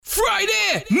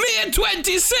Friday, May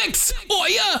 26th. Oh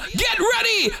yeah, get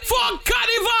ready for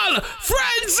Carnival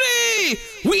Frenzy.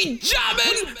 We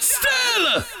jamming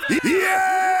still. Yeah!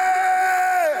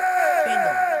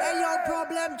 Hey, yo,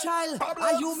 problem child.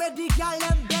 Are you medical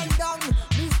and bend down?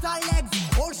 Mr. Legs,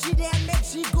 oh she there make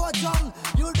she go down.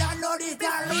 You don't know this the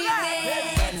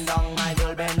remix. Bend down, my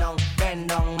girl, bend down. Bend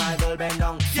down, my girl, bend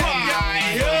down.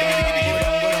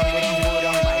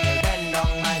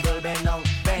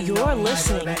 You're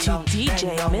listening to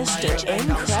DJ Mr.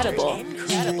 Incredible.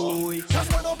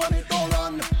 Just run up on it, don't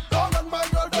run, my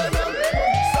girl, bend down.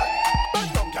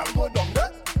 Bend down, girl, go down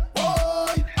there.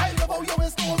 Boy, I love how you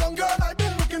waist so long, girl. I've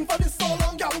been looking for this so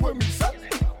long, girl. When we set,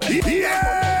 yeah.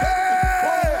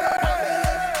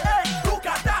 Hey, look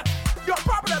at that. Your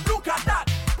problem, look at that.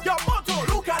 Your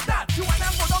motto, look at that. You and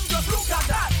them go down, just look at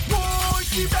that. Boy,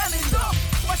 she bending down.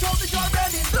 Watch out, the girl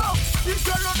bending down. This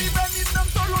girl only bending down,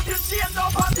 so look till she end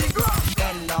up on the ground.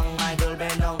 Bend down, my girl,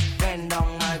 bend down. Bend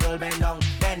down, my girl, bend down.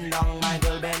 Bend down, my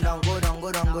girl, bend down. Go down,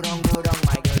 go down, go down, go down,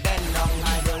 my girl. Bend down,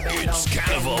 my girl, bend down. It's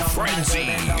Carnival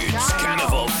Frenzy. It's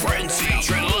Carnival Frenzy.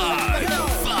 Featuring live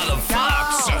Father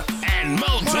Fox and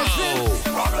Moto.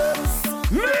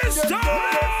 Mr.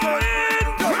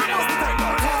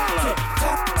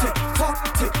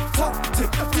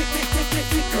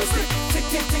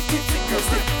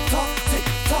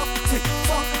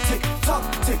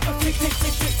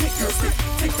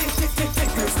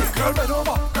 Girl bend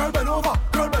over, girl bend over,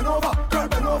 girl bend over, girl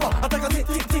bend over. I take a tick,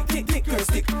 tick, tick, tick, tick, girl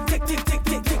stick, tick, tick, tick,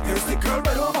 tick, tick, girl stick. Girl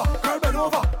bend over, girl bend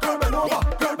over, girl bend over,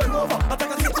 girl bend over. I take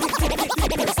a tick, tick, tick, tick,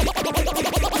 tick, girl stick, tick, tick,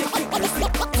 tick, tick, tick, girl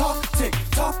stick. Tock, tick,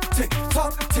 tock, tick,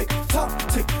 tock, tick, tock,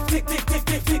 tick, tick, tick, tick,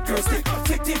 tick, tick, girl stick,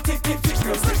 tick, tick, tick, tick, tick,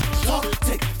 girl stick. Tock,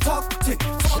 tick, tock, tick,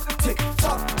 tock, tick,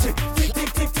 tock, tick, tick, tick,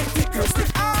 tick, tick, tick, girl stick,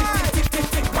 tick, tick, tick, tick,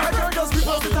 tick. My girl just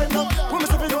reverse the time now. When we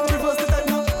step in, reverse the time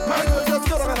now. My girl just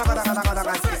go down, go down, go down,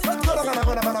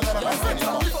 go down, go down.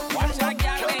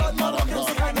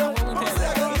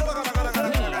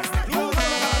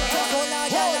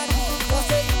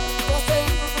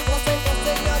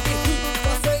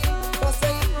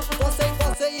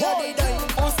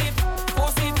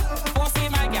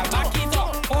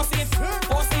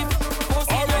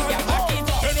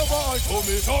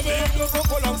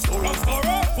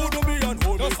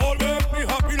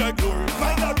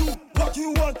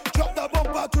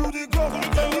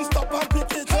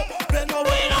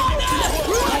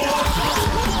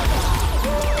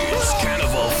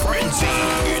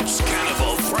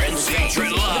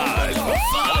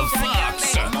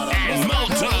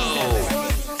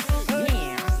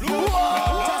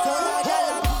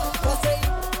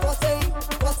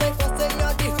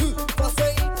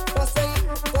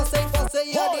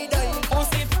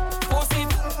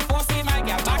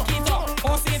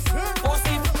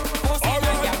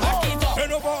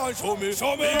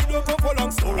 Show me if you come for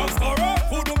long story.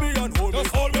 Who do me and hold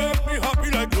us all make me happy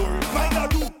like glory. Mind I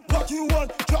do what you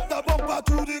want. Drop the bumper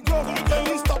to the ground. Then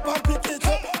we stop and pick it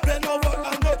up. Bend over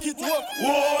and make it work.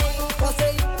 Whoa.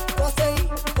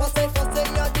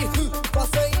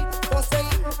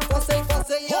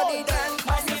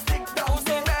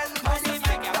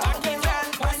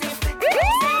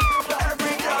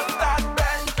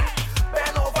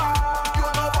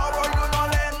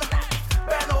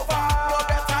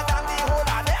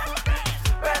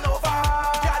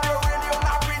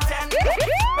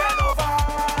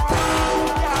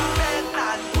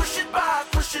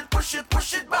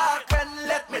 Push it back and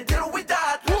let me deal with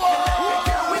that. Whoa.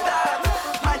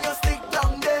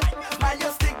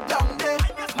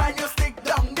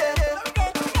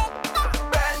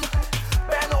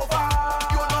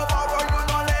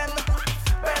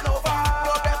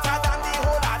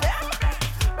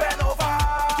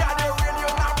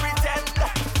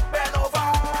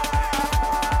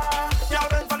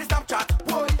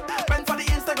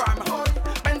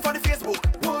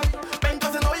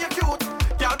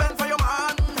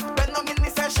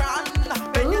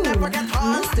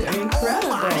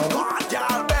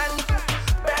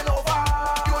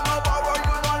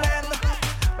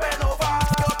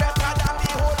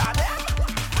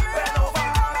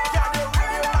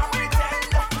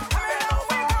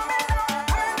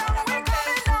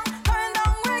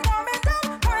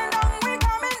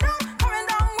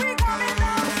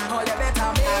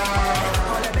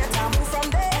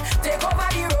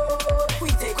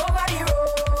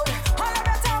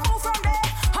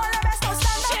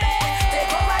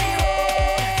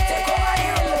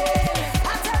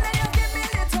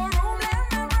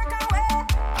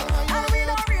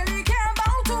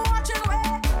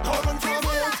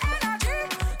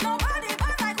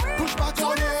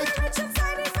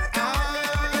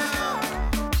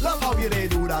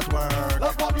 that work.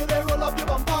 Love how you they roll up your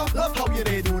bumper. Love how you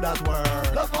they do that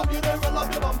work. Love how you they roll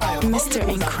up your bumper. Mr.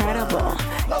 Incredible,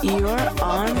 you're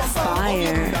on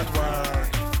fire.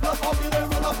 Love how you they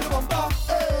roll up your bumper.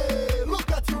 Hey,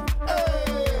 look at you.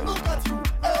 Hey, look at you.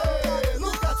 Hey,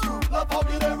 look at you. Love how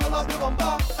you they roll up your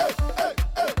bumper. Hey, hey,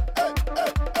 hey, hey,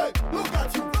 hey, hey. Look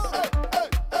at you. Hey, hey,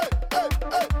 hey, hey,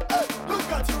 hey, hey.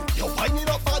 Look at you. You wind it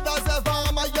up bad as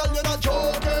ever, my girl, you're not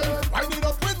joking. Wind it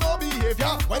up with no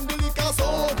behavior when the liquor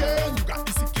soaking. You got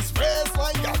the sickest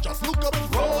waistline, girl, just look up it's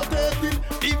rotating.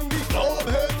 Even the club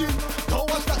heading. Don't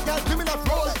watch that girl, give me that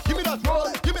roll, give me that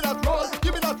roll, give me that roll,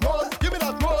 give me that roll, give me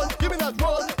that roll, give me that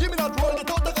roll, give me that roll. Get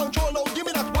out the control now, give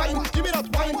me that wine, give me that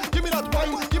wine, give me that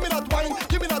wine, give me that wine,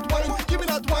 give me that wine, give me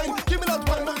that wine, give me that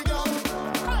wine, baby girl.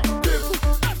 Dip,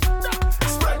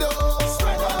 spread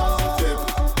out, dip,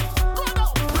 rock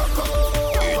out.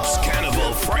 It's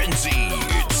Carnival Frenzy.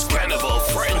 It's Carnival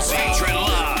Frenzy. Trend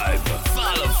Live.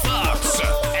 Father Fox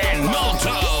and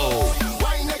Moto.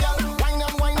 Wine a gal, wine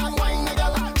and wine and wine a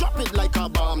gal. Drop it like a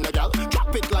bomb, a gal.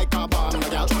 Drop it like a bomb, a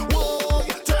gal. Whoa,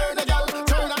 turn a gal,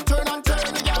 turn and turn and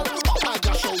turn a gal. Oh, I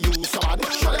just show you somebody.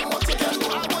 Show them what you can do.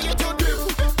 I want you to dip,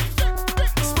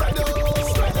 spread out,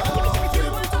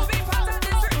 dip,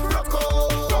 rock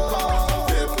out,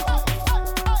 dip,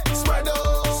 spread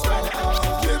out,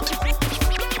 dip,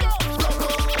 rock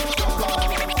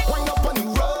out. Wine up on the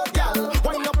road, gal.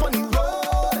 Wine up on the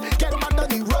road. Get mad on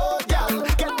the road, gal.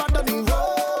 Get mad on the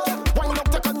road. Wine up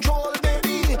to control,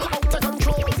 baby. Out to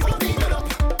control. Get up,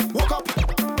 walk up.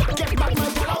 Get mad, my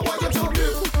gal. I want you to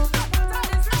dip,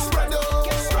 spread out,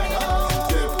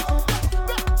 dip,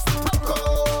 rock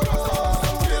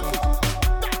out, dip,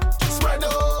 spread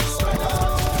out,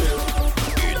 dip.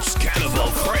 It's Carnival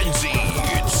Frenzy.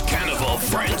 It's Carnival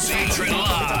Frenzy. Trend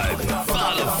Live.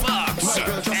 Father Fox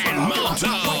and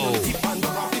Moto.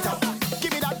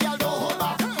 Give me that girl, don't hold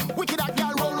back. Wicked that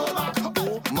girl, roll over.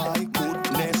 Oh my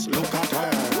goodness, look at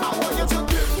her. I want you to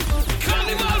dip.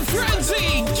 Carnival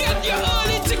Frenzy! Get your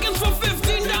early tickets for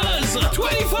 $15,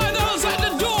 $25 at the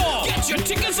door. Get your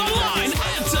tickets online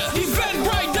at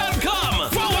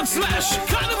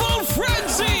eventbrite.com/Carnival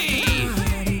Frenzy.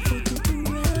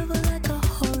 Like a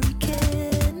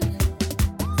hurricane.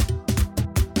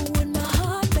 When my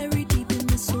heart buried deep in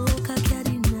my soul, I can't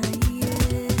deny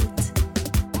it.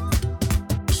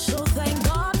 So thank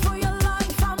God for your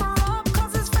life. I'm up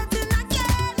 'cause it's fitting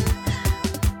again.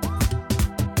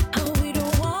 And we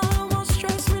don't want more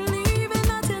stress relieving,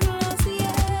 nothing lost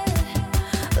yet.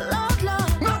 Lord,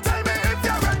 Lord. Now tell me if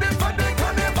you're ready for the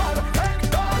carnival. Head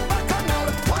down bacchanal,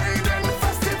 wine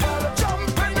festival.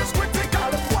 Jumping is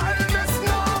critical, wildness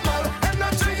normal.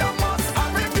 Energy you must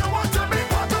have if you want to be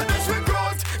part of this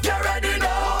recruit. Get ready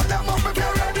now. Hold them up if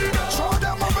you're ready. Show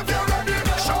them up if you're ready.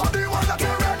 Show the one that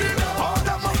you're ready. Hold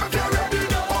them up if you're ready.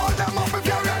 Hold them up if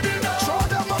you're ready. Show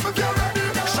them up if you're ready.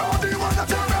 Show the one that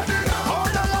you're ready.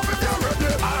 Hold them up if you're ready.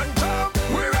 And jump,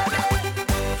 we ready.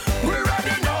 We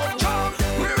ready now, jump.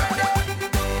 We ready.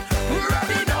 We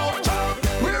ready now, jump.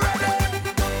 We ready.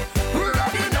 We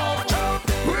ready now, jump.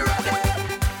 We ready.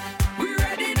 We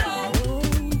ready now.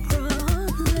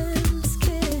 Problems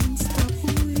can't stop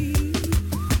we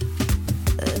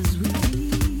as we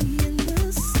in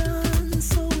the sun,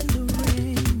 so in the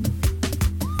rain.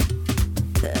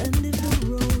 And if the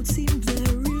road seems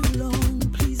very long,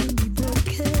 please don't be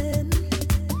broken.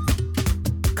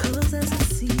 'Cause as the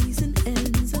season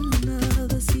ends,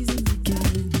 another season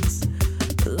begins.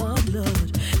 Lord,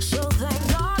 Lord. So thank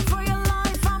God for your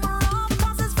life. I'm up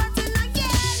 'cause it's fitting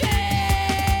again.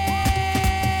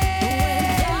 When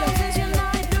thousands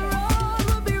unite, the road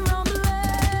will be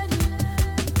rumbling.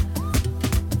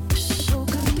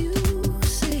 Soca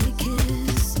music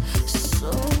is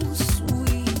so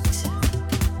sweet.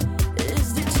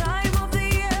 It's the time of the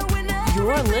year when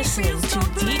You're listening to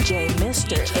DJ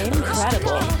Mr.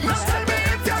 Incredible. Now tell me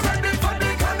if you're ready for the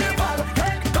carnival.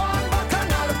 Head down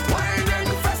bacchanal, wine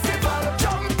festival.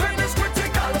 Jumping is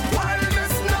critical,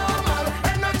 wildness normal.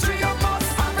 Energy you must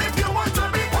have if you want to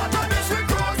be part of this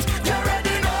recruit. Get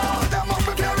ready now. Hold them up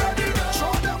if you're ready.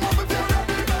 Show them up if you're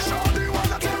ready. Show the one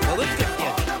that you're ready.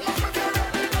 Hold them up if you're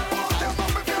ready. Hold them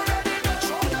up if you're ready.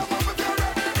 Show them up if you're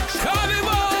ready.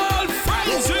 Carnival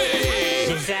Frenzy!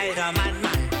 This is a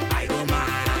madman. I don't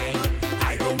mind.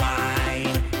 I don't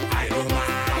mind. I don't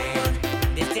mind.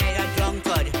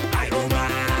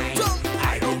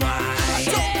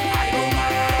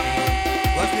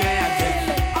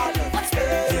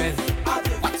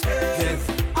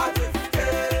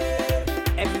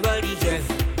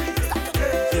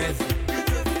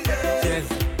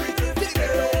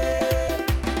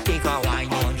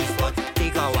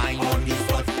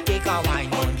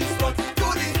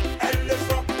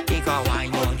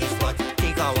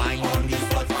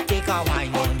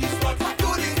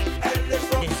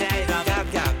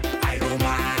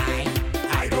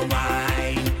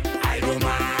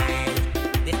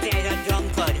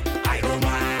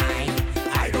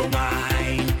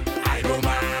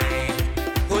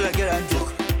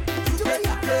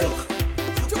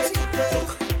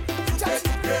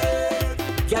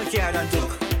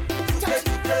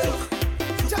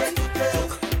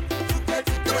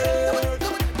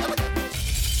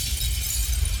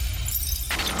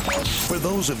 For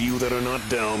those of you that are not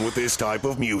down with this type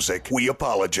of music, we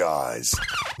apologize.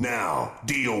 Now,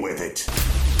 deal with it.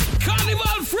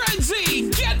 Carnival Frenzy!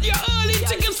 Get your early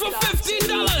tickets for $15,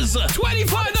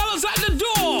 $25 at the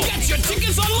door. Get your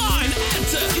tickets online at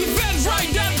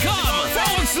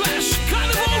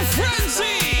eventbrite.com/Carnival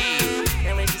Frenzy.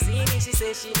 And when she see me, she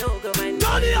says she don't go mind.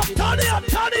 Turn it up, turn it up,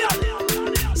 turn it up.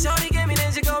 Shorty gave me,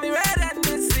 then she called me red and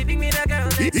sleeping me the girl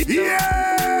next door.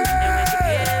 Yeah. And when she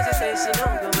came, she says she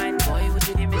don't go mind. Boy, would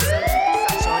you give me some?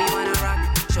 Shorty wanna rock,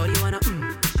 shorty wanna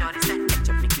Shorty said,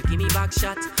 ketchup make you give me back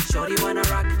shot. Shorty wanna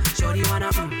rock, shorty wanna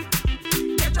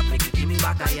ketchup make you give me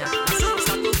back a yeah.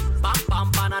 Pam pam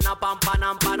banana pam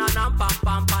panam panam pam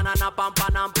pam banana pam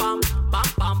panam pam pam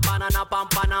pam banana pam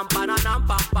panam panam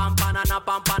pam pam banana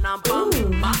pam panam pam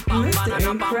pam pam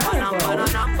banana pam panam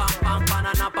panam pam pam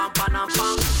banana pam panam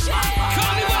pam.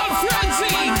 Carnival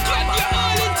Frenzy! Get your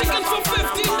early tickets for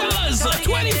 $15,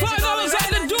 $25 at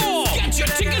the door. Get your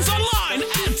tickets online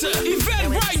at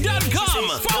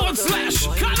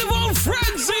eventbrite.com/Carnival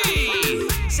Frenzy.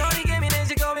 Shorty gave me, then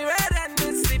she called me red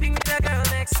and sleeping with the girl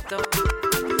next door.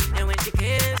 And when she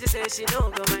came, she said she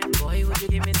don't go mind. Boy, would you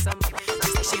give me some? She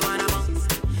said she wanna bounce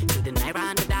to the naira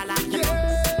and the dollar.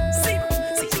 See,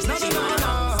 she said she wanna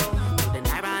bounce to the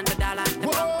naira and the dollar.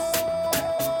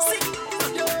 See,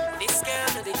 this girl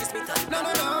no they kiss me tongue. No,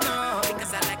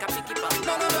 because I like a picky bum.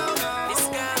 No. This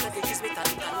girl no they kiss me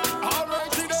tongue.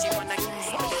 She wanna kiss me.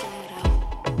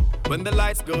 When the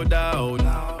lights go down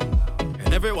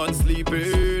and everyone's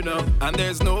sleeping and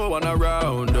there's no one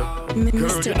around. Girl,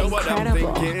 Mr. you know what I'm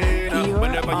Incredible. thinking. You're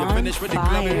Whenever you on finish with the fire.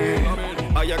 clubbing,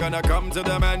 are you gonna come to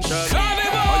the mansion?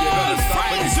 Carnival Are you gonna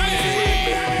stop with the Frenzy.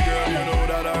 sleeping? Baby girl, you know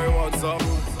that I want some.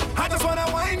 I just wanna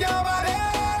wind your body.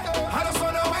 I just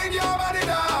wanna wind your body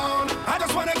down. I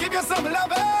just wanna give you some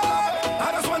love.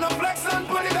 I just wanna flex and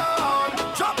put it on.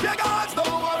 Drop your guards,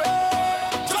 don't worry.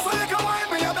 Just so you can wind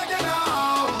me, I beg you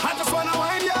now. I just wanna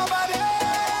wind your body.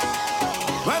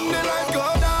 When the lights go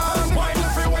down, wind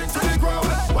every way to the ground.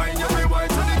 Wind every way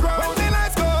to the ground. When the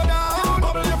lights go down,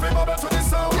 bubble every bubble to the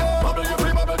sound. Bubble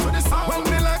every bubble to the sound. When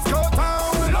the lights go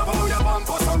down, love how your bump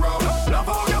us around. Love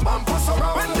how your bump us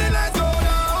around. When the lights go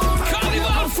down,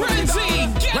 Carnival Frenzy!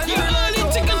 Get your early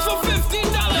tickets for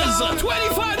 $15,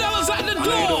 $25 at the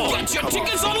door. Get your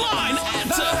tickets online at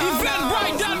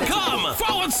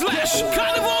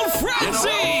eventbrite.com/Carnival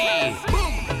Frenzy.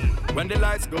 When the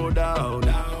lights go down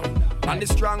and the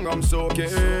strong rum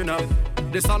soaking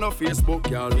this on no Facebook,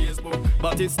 y'all.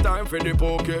 But it's time for the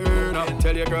poking.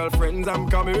 Tell your girlfriends I'm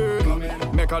coming.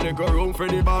 Make a little room for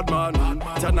the bad man.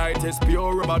 Tonight is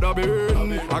pure rubber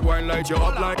dubbing. I go and light you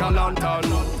up like a lantern.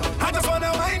 I just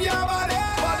wanna wind your body.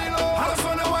 I just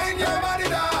wanna wind your body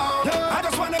down. I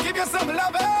just wanna give you some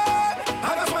love.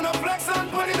 I just wanna flex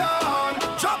and put it on.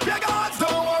 Drop your guards,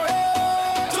 don't worry.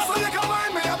 Just so you can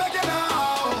wind me, I beg you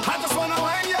now. I just wanna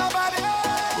wind your body.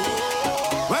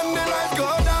 When the lights go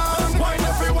down, wind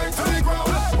every way to the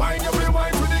ground. Wind every way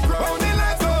to the ground. When the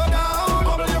lights go down,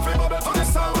 bubble every bubble to the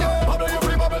sound. Bubble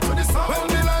every bubble to the sound. When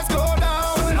the lights go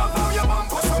down, love how your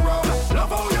bump us around.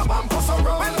 Love how your bump us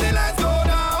around. When the lights go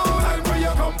down, time for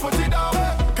you come put it down.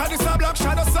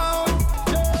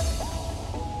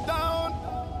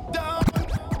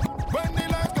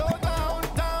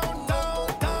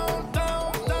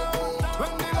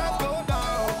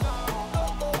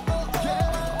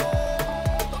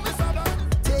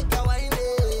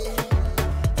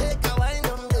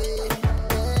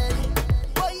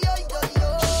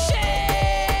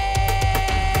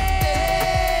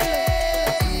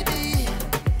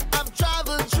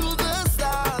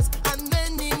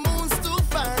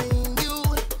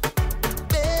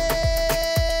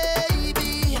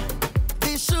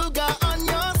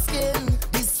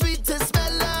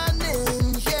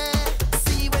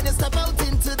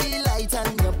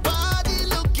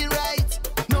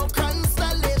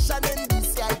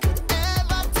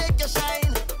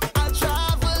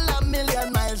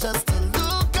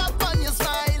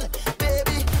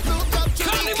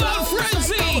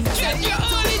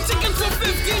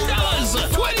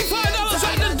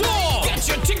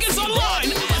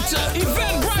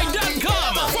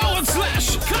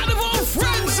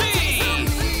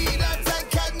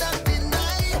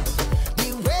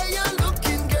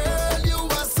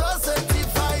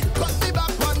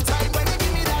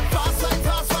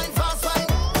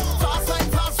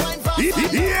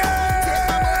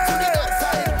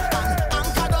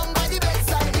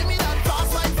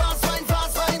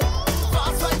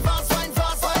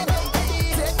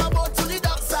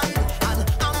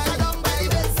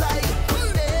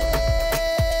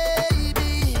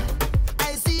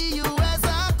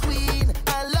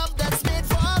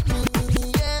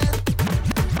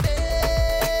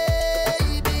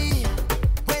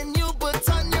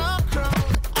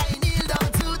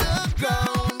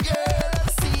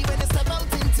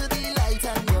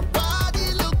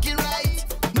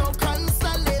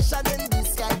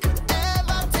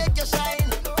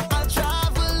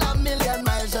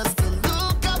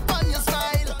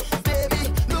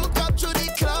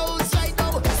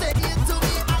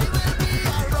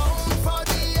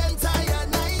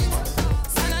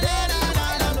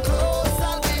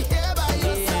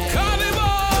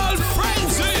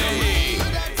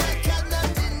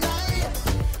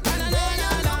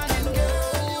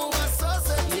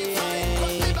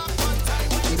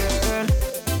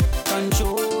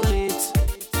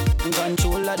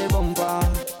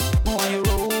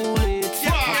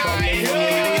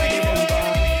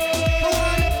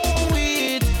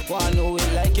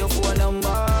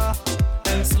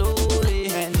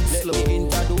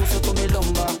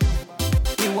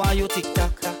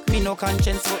 no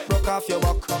conscience, but broke off your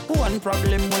back. One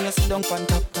problem when you sit down on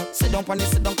top. Sit down on it,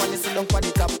 sit down on it, sit down on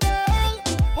the top.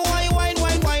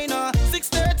 Wine,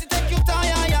 6:30 take you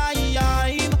time.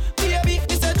 Baby,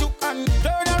 this a juke and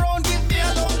turn around, give me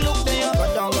a look there. Go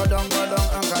down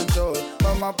and control.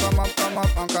 Come up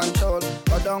and control.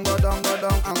 Go down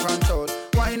and control.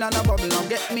 Wine and a bubble and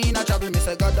get me in a trouble. Me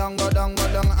say go down and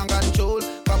control.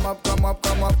 Come up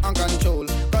and control.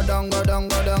 Go down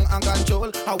and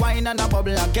control. A wine and a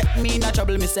bubble and get me in a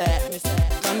trouble. Me say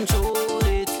control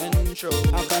it,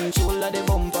 control. A control of the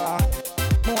bumper.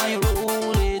 More you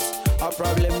roll it. A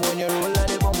problem when you roll of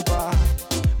the bumper.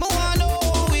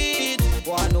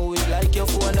 More know it like your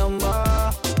phone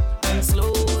number. And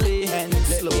slowly, let me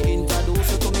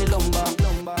introduce you to me lumber.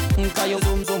 Cause you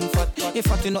zoom fat. If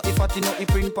fat you know, you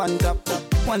print pan top.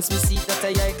 Once we see that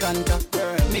I contact,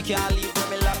 make you all leave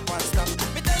me lap and stop.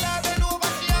 Me tell her bend over,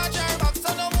 she a jar box.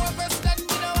 So no more question,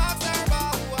 me no ask her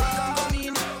about who come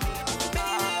in.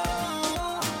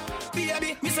 Baby,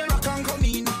 me say rock and come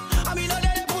in. I mean, I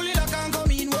let pull it rock and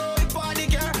come in. Whoa, if party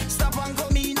girl, stop and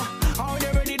come in. How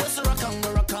they ready to rock and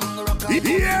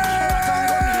Yeah!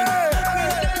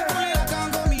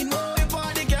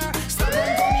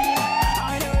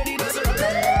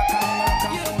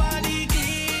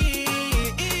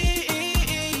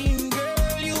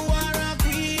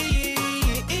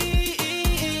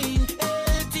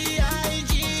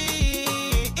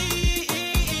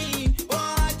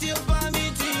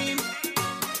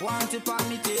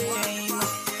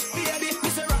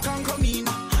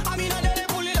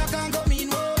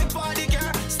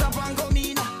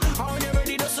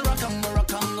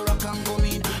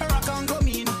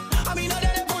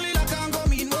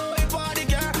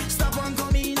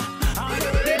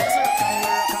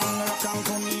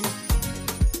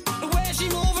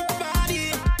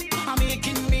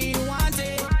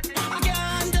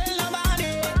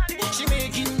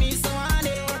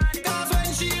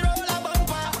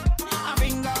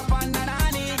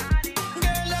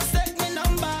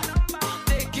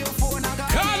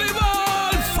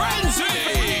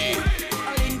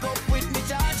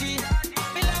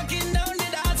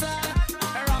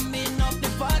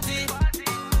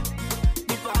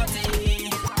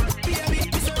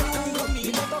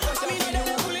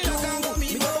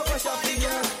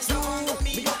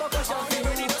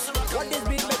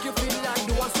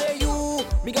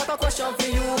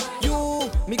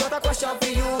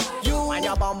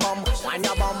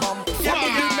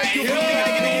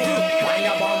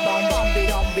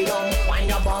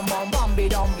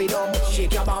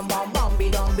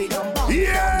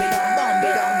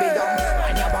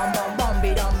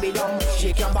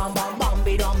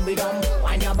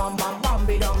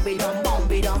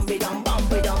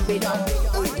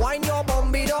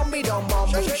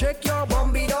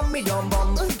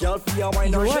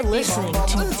 You're listening to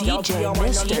DJ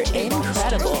Mr.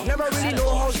 Incredible. Never really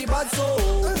know how she bad so.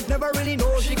 Never really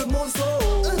know she could move so.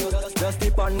 Just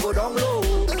dip and go down low.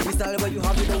 The style where you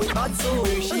have to know it bad so.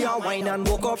 She a wine and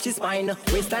woke up she spine.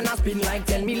 Waistline a spin like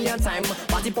 10 million time.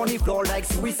 Party on the floor like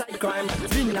suicide crime.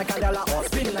 Spin like a dollar or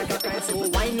spin like a kind. So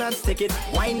wine and stick it,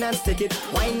 wine and stick it,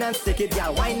 wine and stick it, yeah,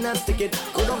 wine and stick it.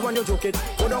 Go down when you joke it,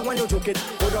 go down when you joke it,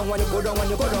 go down when you go down when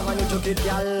you go down when you joke it,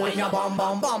 yeah. Wine your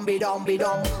bum be dum be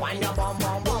dum. Wine your bum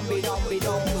be dum be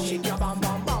dum. Shake your bum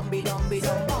be dum be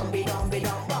dum be dum be dum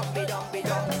be dum be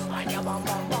dum. Wine your bum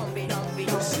be dum be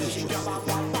dum. Shake your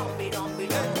bum be dum be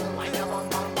dum. Wine your bum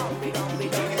be dum be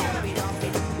dum be dum.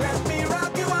 Let me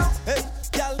rock you out. Hey,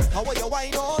 girl, how are you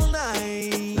wine all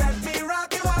night? Let me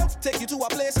rock you out. Take you to a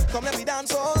place, come let me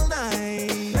dance all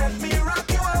night. Let me rock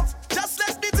you out. Just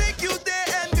let me take you there,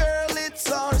 and girl,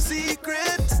 it's our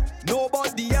secret.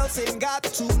 Nobody else ain't got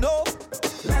to know.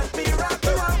 Let me rock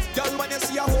you out. Girl, when you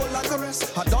see a whole lot of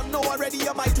rest, I don't know already,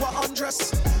 you might want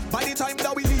undress. By the time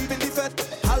that we leave in the fed,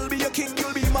 I'll be your king,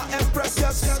 you'll be my empress,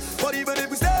 yes. But even if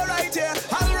we stay right here,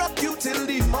 I'll rock you till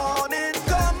the morning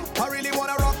come. I really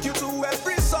wanna rock you to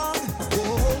every song.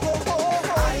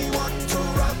 I want to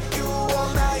rock you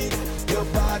all night. Your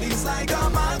body's like a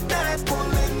magnet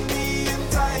pulling me in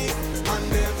tight.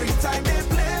 And every time they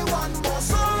play one more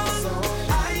song,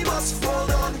 I must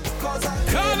hold on, cause I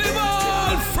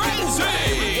Carnival Frenzy!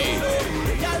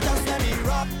 Y'all just let me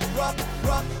rock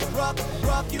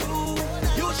you.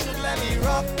 You should let me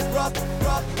rock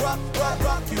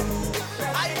you.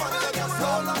 I wanna just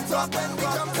hold on top when we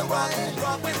come to wine.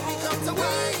 When we come to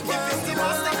wine. If it's the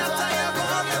last thing I tell you,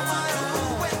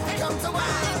 when we come to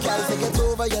wine. Girl, take it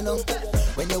over, you know.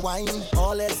 When you whine,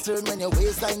 all heads turn when your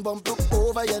waistline bump look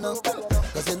over, you know.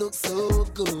 Cause you look so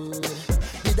good.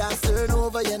 The dance turn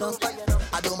over, you know.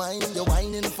 I don't mind you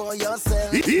whining for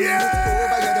yourself. Yeah!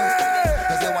 Over, you know.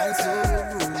 cause you wine so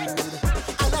rude.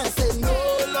 And I say no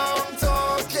long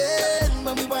talking,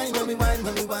 when we wine, when we wine,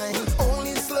 when we wine.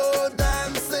 Only slow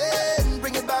dancing,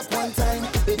 bring it back one time.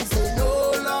 Baby say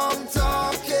no long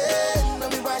talking, when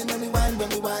we wine, when we wine, when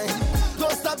we wine.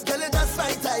 Don't stop, girl, it just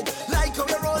right tight, like how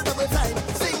you roll double time.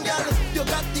 Sing, girl, you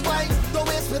got the wine, don't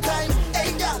waste your time.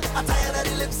 Hey, girl, I'm tired of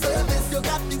the lip service. You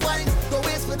got the wine, don't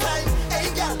waste your time. Hey,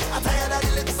 girl, I'm tired of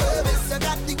the lip service. You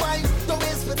got the wine, don't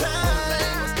waste your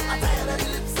time. I'm tired of the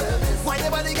lip service. Why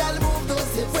nobody girl move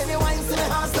those hips? When you wine, see my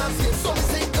heart start skip. So me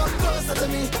say, come closer to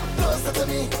me, closer to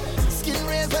me. Skin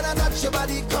raise when I touch your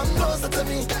body. Come closer to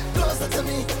me, closer to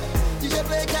me. DJ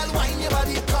play, girl, wine your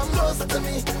body. Come closer to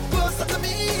me, closer to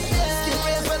me. Yeah. Skin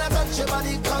raise when I touch your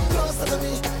body. Come closer to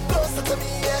me, closer to me.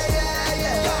 Yeah, yeah,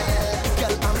 yeah, yeah.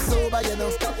 Girl, I'm sober, you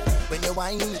know. When you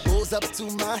wine, it goes up to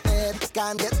my head.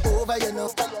 Can't get over, you know.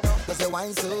 Cause you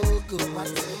wine so good.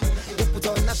 You put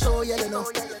on a show, yeah, you know.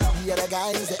 The other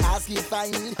guys, they ask if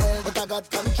I need help, but I got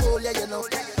control, yeah, you know.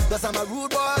 Cause I'm a rude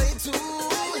boy too.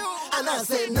 And I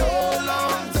say no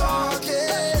long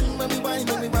talking, when we wine,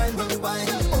 when we wine, when we wine.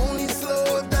 Only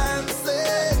slow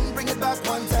dancing, bring it back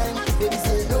one time. Baby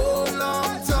say no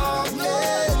long talking,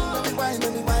 when we wine,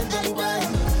 when we wine, when we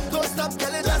wine. Don't stop,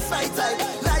 girl, it just right time,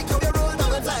 like how you roll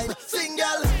double time. Sing,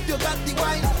 girl, you got the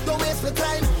wine, don't waste your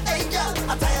time. Hey, girl,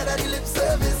 I'm tired of the lip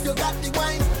service. You got the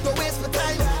wine, don't waste your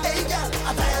time. Hey, girl,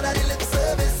 I'm tired of the lip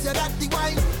service. You got the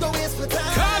wine, don't waste your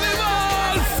time.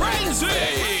 Carnival Frenzy!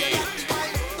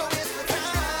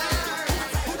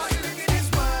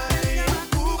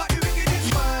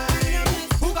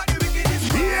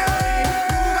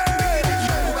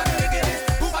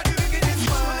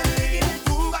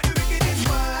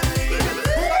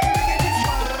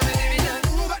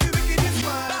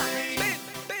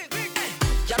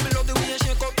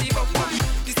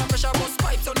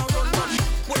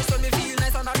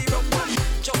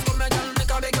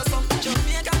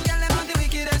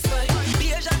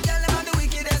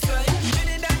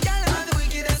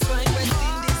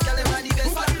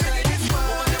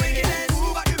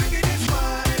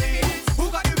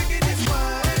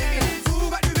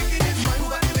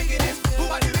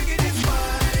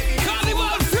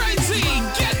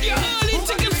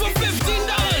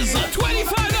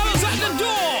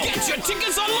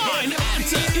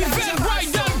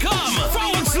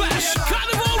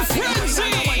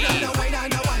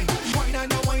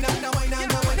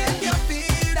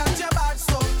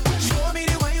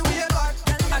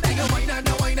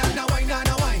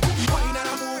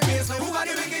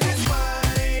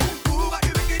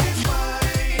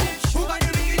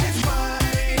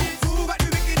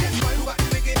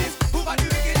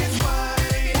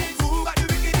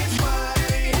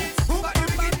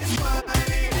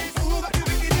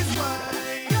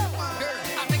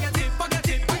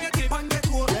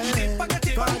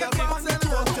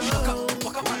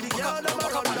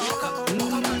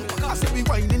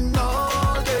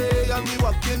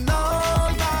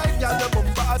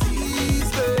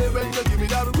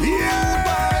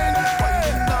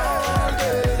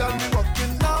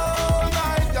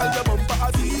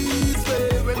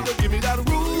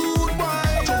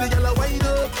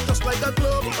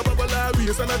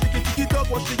 And I tick it up,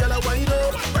 watch the gyal wind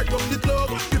up. Right round the club,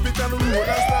 keep it on the road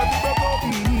and start the broke up.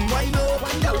 Wind up,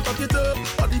 gyal back it up.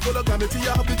 Body full of gravity, you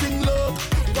have the thing low.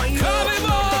 Wind up,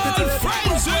 Carnival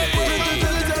Frenzy!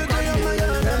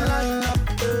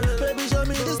 Baby, show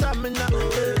me the stamina.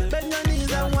 Bend your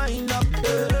knees and wind up.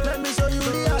 Let me show you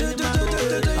the animal.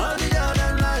 All the gyal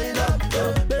them line up.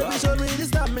 Baby, show me the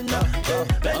stamina.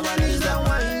 Bend your knees and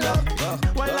wind up.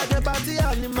 Wind like a party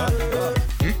animal.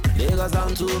 Lagos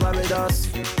down to Barbados,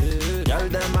 girl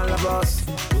them all of us.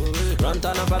 Run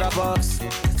turn up for the box,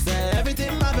 say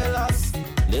everything marvelous.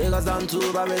 Lagos down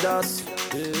to Barbados,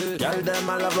 girl them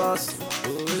all of us.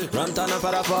 Run turn up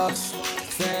for the box,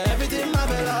 say everything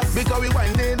marvelous. Because we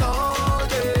winding all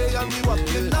day and we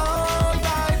walking all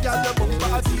night. Girl, the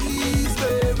bumper tease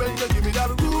me when you give me that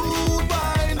rude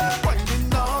wine.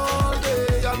 Winding all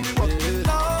day and we walking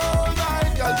all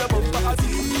night. Girl, the bumper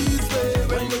tease me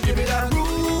when you give me that rude.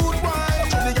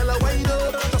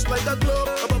 Like a club,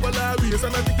 a bubble a race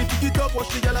and a tick it up. Watch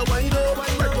the gyal wind up,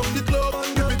 right from the club.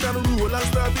 Dip it and roll and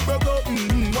start the broke up.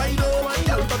 Wind up,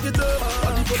 gyal back it up.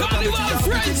 Carnival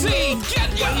Frenzy! Get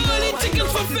your early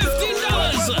tickets for $15,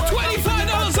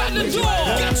 $25 at the door.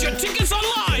 Get your tickets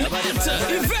online at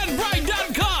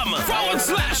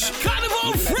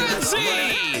eventbrite.com/Carnival Frenzy.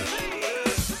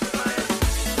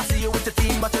 I see you with the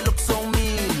team, but you look so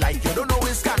mean, like you don't know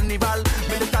it's Carnival.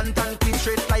 Militant and clean,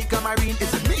 straight like a marine.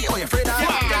 Is it me or your afraid of?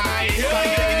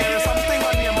 There's something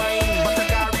on your mind, but you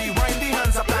can't rewind the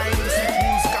hands of time. See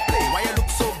music play, why you look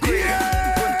so great?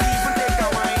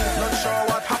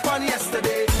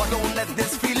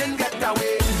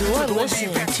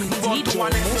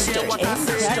 what I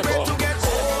say. The way Incredible. to get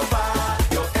over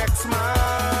your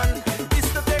ex-man is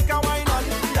to take a wine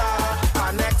under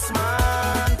an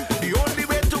ex-man. The only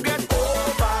way to get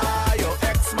over your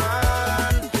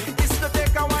ex-man is to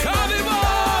take a wine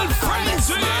Carnival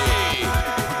Frenzy.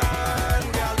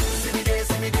 See me there,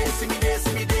 see me there, see me there,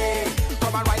 see me there.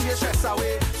 Come and wipe your stress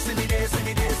away. See me there, see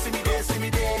me there, see me there, see me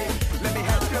there. Let me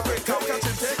help you break out. Take a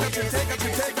trip, take a trip, take a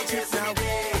trip, take a trip now.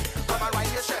 Come and wipe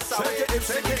your stress away. Take it,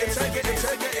 take it, take it,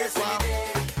 take it, wow.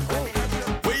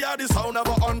 We are the sound of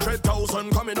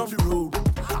 100,000 coming off the road.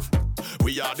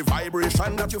 We are the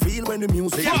vibration that you feel when the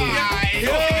music. Yeah. We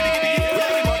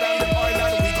are the mud and the oil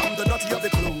and we come the dirty of the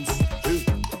clothes.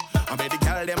 I made the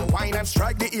girl them wine and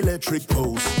strike the electric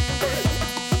pose.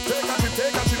 Take a trip,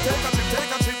 take a trip, take a trip,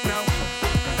 take a trip now.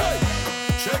 Hey,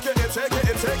 shake it, shake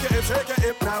it, shake it, shake it,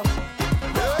 hip now.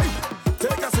 Hey,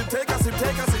 take a sip, take a sip,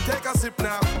 take a sip, take a sip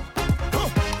now.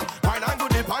 Wine and go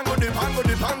dip, and go dip, and go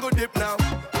dip, and go dip now.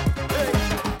 Hey,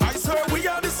 I swear we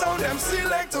are the sound them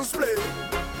selectors play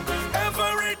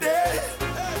every day,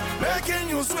 making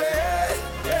you sway.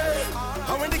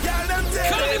 And when the girl them take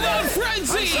Carnival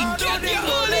Frenzy. Get your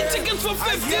early tickets for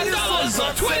 $15.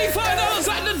 $25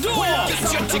 at the door.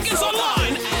 Get your tickets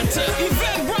online at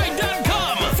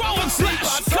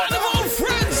eventbrite.com/Carnival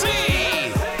Frenzy.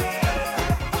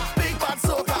 Big bad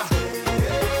soca,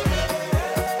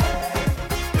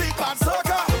 big bad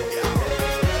soca.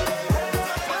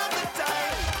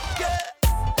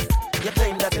 You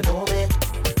claim that you know me,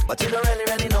 but you don't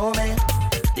really know me.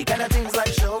 The kind of things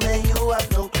like show me, you have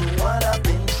no clue what I've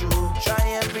been through. Try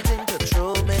everything to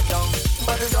throw me down,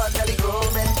 but it's God that he grow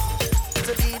me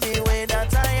to be the way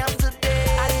that I am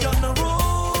today. I don't know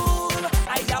rule,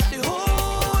 I have the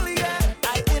whole, yeah.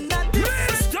 I cannot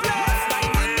distance, I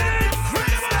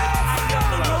got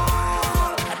the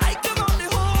rule, I come on the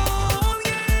whole,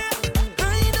 yeah. I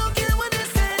don't care what they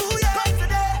say, cause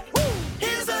today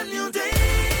is a new day.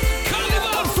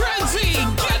 Carnival Frenzy.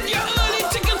 Get your early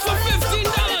tickets for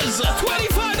 $15.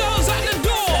 $25 at the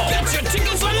door. Get your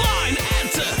tickets online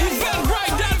at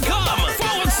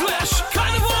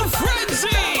eventbrite.com/Carnival Frenzy.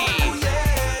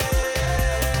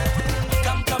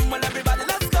 Come, come, well, everybody,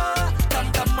 let's go.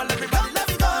 Come, come, well, everybody,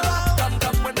 let's go. Come,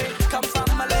 come, with me, come,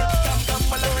 family. Come, come,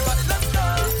 well, everybody, let's go.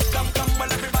 Come, come,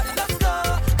 well, everybody, let's go.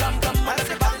 Come, come, well,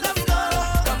 everybody, let's go.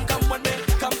 Come, come with me,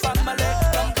 come, family.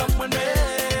 Come, come with me.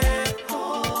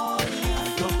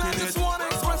 I just wanna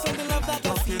express all the love that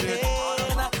I'm feeling,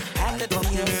 and it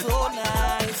feels so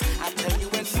nice. I tell you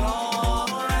it's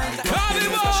alright.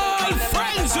 Carnival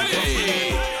Frenzy.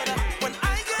 When I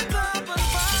get up and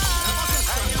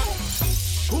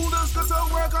Who does go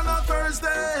to work on a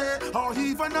Thursday or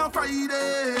even a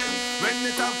Friday when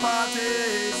it a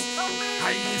parties?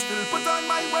 I still put on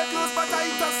my work clothes, but I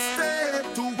just stay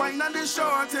to wine on the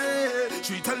shorty.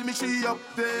 She tell me she up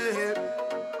there.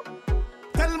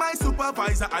 Tell my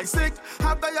supervisor I sick,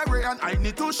 have diarrhea and I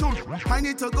need to shoot. I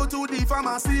need to go to the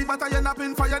pharmacy, but I end up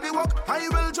in fire the walk. I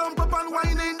will jump up and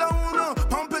winding down,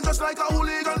 pumping just like a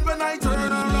hooligan when I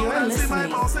turn around You're and see my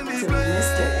boss in listening the to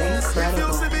place. Mr. If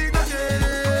you see Incredible. me again,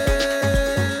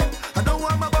 I don't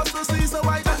want my boss to see, so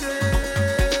I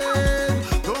again.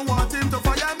 Don't want him to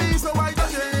fire me, so I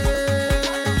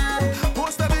again.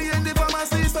 Post me in the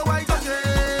pharmacy, so I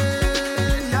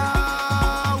again.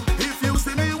 Yeah. If you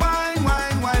see me wine,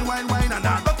 wine, wine, wine, wine, and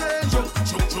I'm again, choke,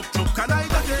 choke, choke, choke, and I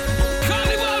again.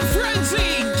 Carnival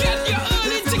Frenzy. Get your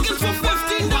early tickets for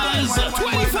 $15.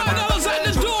 $25 at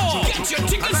the door. Get your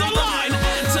tickets online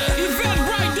at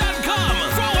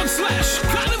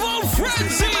eventbrite.com/Carnival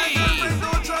Frenzy. Friends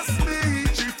don't trust me,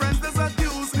 she friends just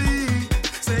accuse me,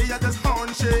 say I just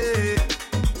handshake.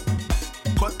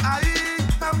 But I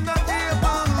am not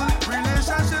able,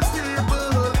 relationship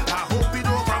stable. I hope we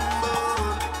don't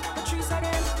crumble.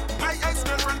 My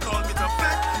ex-girlfriend called me to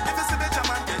flex. If you see the jam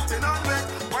and getting on wet,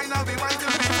 why not be wine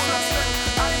till people are spent?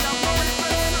 I am no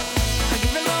regret. I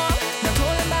give it all, not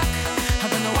holding back. I'm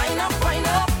gonna wind up, wind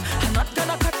up. I'm not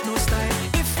gonna cut no style.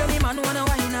 If any man wanna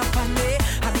wind up on me,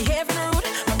 I'm behaving rude,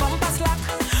 my bumper slack.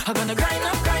 I'm gonna grind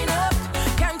up, grind up.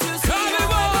 Can't you see?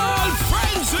 Carnival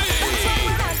Frenzy. That's why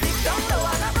when I dig down low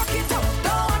and I rock it up,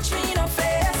 don't watch me in the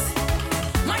face.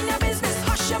 Mind your business,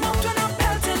 hush your mouth when I'm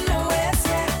pelting the waist,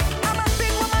 yeah. I'm a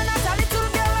big woman, not a little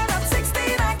girl, and I'm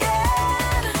 16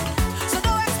 again. So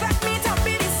don't expect me to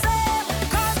be the same,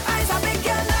 cause I's a big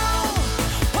girl now.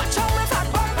 Watch how my fat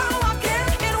bumper walking,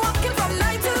 in walking from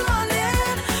night till morning.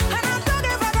 And I don't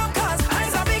give a damn cause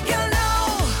I's a big girl now.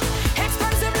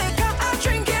 Expensive liquor I'm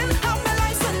drinking, I'm like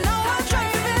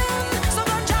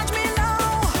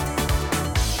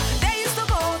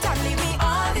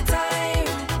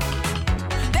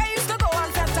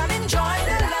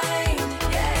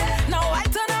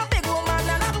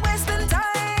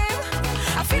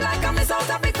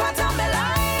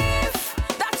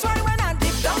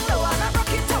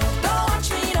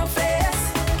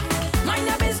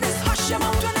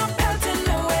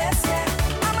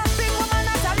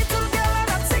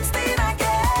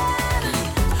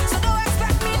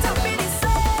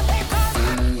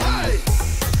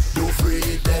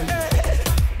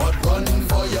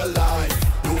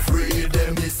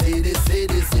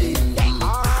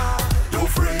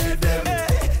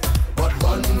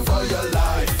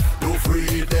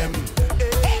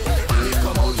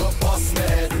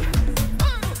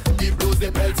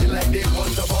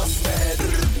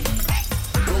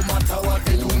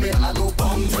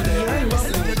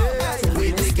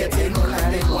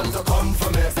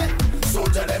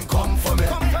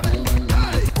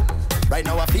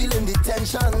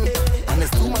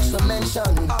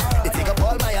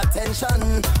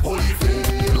attention. Holy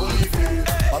faith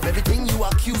of everything you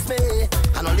accuse me,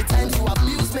 and all the times you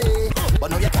abuse me,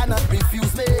 but no, you cannot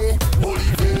refuse me. Holy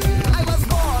faith. I was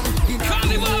born in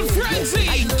Carnival Frenzy.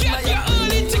 Get your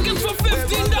early tickets for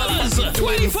 $15,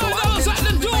 $25 at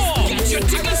the door. Get your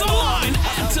tickets online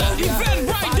at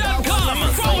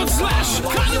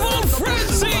eventbrite.com/Carnival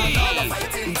Frenzy.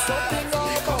 Something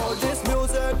about this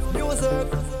music.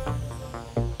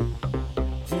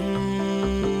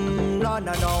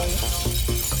 No.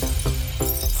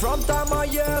 From time I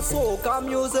hear soca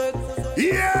music,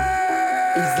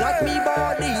 it's like me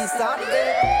body start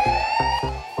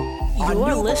You are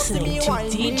listening to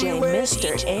DJ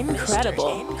Mr.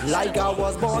 Incredible. like I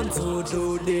was born to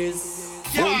do this.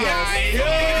 Oh yes,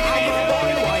 I'm a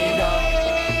born whiner.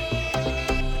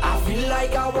 I feel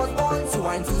like I was born to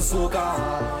wine to soca.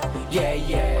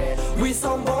 Yeah, we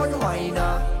some born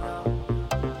whiner.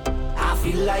 I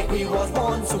feel like we was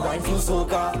born to wine to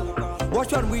soca.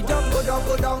 Watch when we just go down.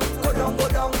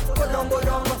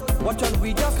 Watch when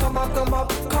we just come up.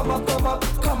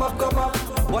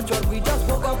 Watch when we just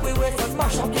woke up, we wait and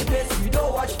mash up the place. We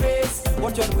don't watch face.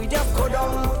 Watch when we just go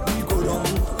down. We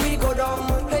go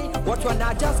down. Hey, watch when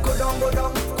I just go down. Watch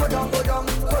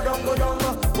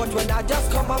when I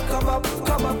just come up.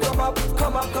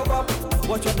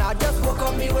 Watch when I just woke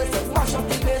up, me wait and mash up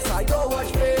the place. I don't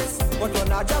watch face. Watch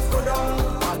when I just go down.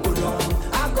 I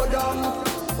go down.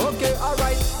 Okay,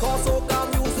 alright, cause soca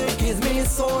music is me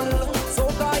soul.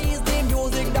 Soca is the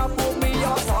music that put me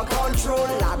out of control.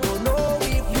 I don't know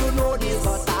if you know this,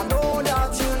 but I know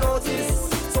that you notice.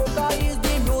 Soca is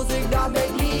the music that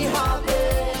make me happy.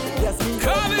 Yes, me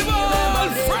Carnival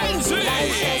Frenzy.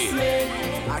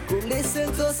 I could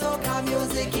listen to soca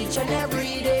music each and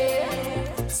every day.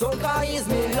 Soca is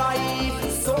me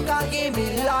life. Soca give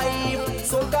me life.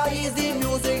 Soca is the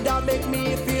music that make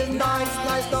me feel nice.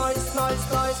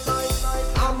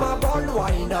 I'm a born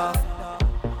whiner.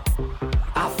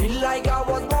 I feel like I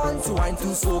was born to wine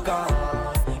to soca.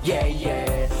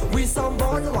 Yeah, we some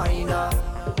born whiner.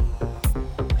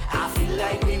 I feel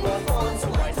like we were born to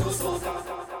wine to soca.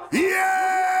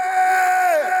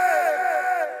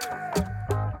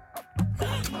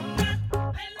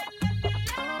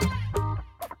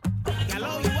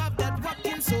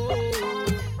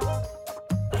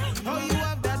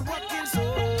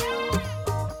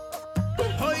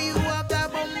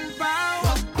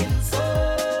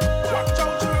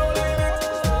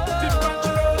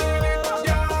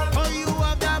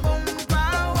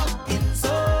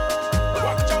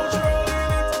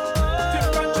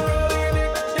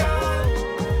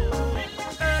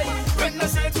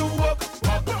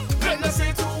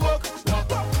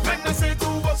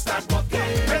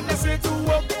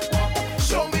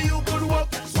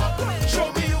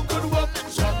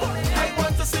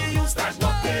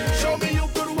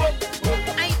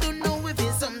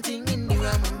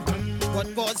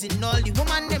 Causing all the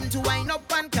woman them to wind up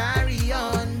and carry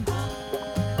on.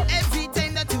 Every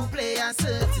time that you play a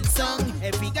certain song,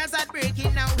 every guy's at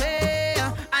breaking away,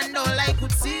 and all I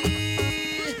could see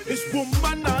is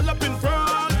woman all up in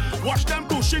front. Watch them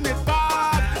pushing it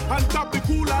back, and top the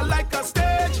cooler like a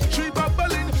stage. She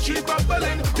bubbling.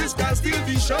 This girl still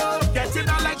be sure, getting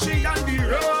her like she on the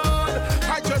road.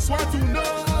 I just want to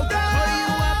know that how you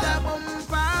have that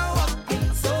bumper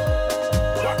walking so.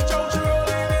 Watch out, you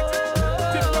rolling it.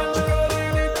 Tip and you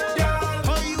rolling it, yeah.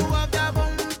 How you have that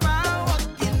bumper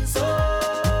walking so.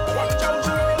 Watch out,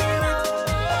 you rolling it.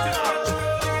 Tip and you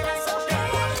rolling it,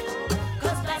 yeah.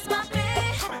 Cause that's my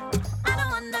bitch. I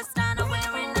don't understand her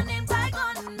wearing the name tag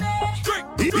on me.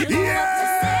 Yeah.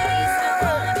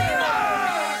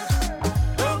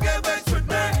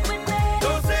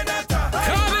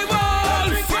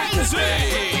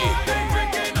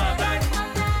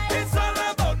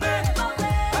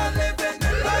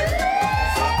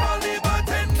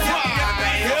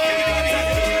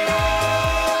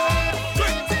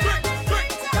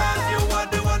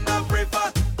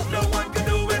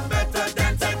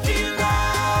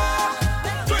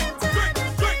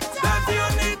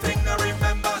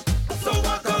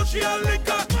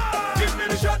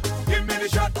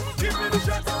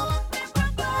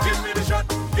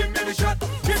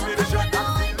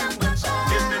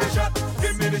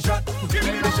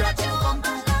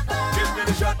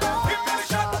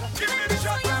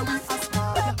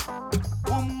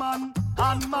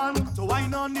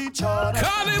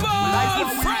 Carnival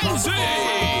Frenzy!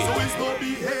 So it's no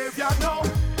behavior now.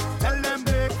 Tell them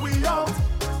make we out.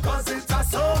 Cause it's a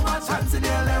so much hands in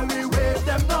here. Let we wave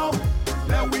them now.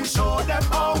 Let we show them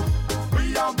how.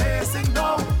 We are amazing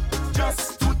now.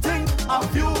 Just to think a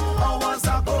few hours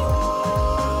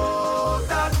ago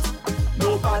that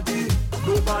nobody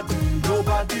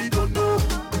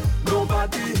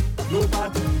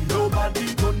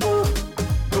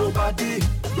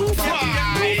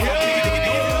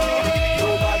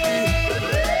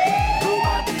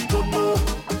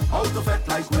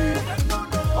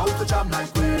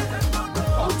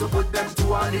put them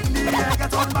to an indie.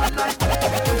 Get on bad like way.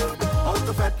 How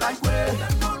to fat like way.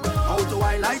 How to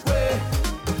wine like way.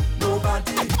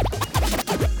 Nobody can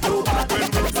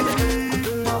see.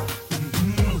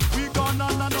 We gone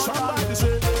on and on. Somebody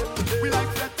say we like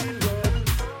fetting.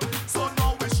 So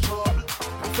now it's trouble.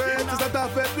 Fete is not a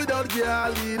fete without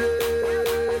girl in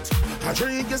it. A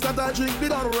drink is not a drink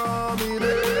without rum in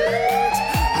it.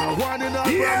 I want in our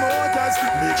promoters,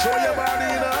 make sure your body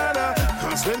in order.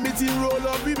 Cause when me team roll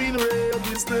up, we mean real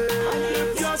business.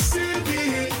 If you see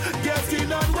me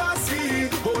getting on the sea,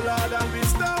 oh Lord, and we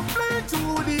stop playing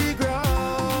to the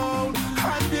ground.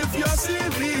 And if you see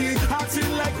me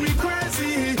acting like we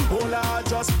crazy, oh Lord,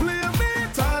 just play me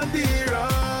on the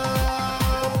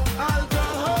ground.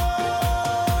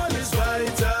 Alcohol is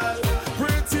vital,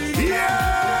 pretty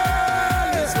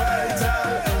girl is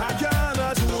vital. I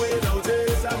cannot do without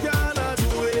it, I cannot do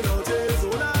without it. Oh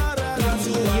Lord, I got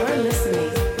to. You're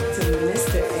listening to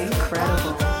Mr.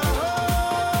 Incredible.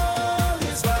 Alcohol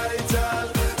is vital,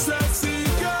 sexy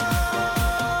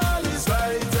girl is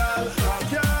vital. I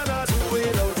cannot do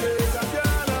without it, I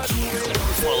cannot do without it.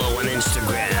 Follow on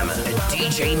Instagram at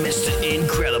DJ Mr.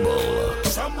 Incredible.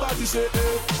 Somebody say,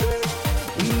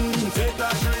 take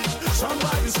that drink.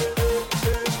 Somebody say,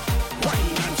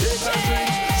 wine and take that drink.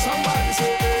 Somebody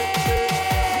say,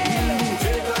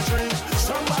 take that drink.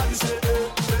 Somebody say,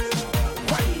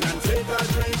 wine and take that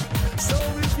drink. So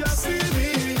if you see me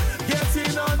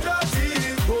getting on the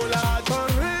deep, pull out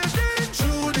parading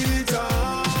through the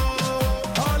town.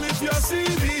 All if you see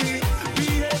me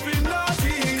behaving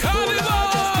naughty,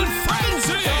 Carnival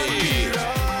Frenzy!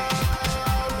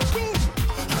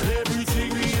 and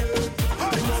everything we hear,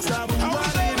 they must have a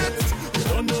man in it. They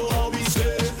don't know how we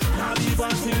say, not even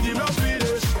till the rough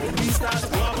finish. When we start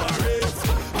to operate,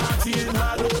 partying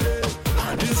hard all day,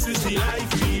 and this is the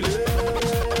life we live.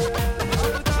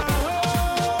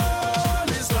 Alcohol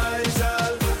is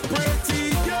vital, pretty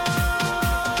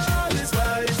girl is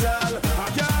vital. I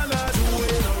cannot do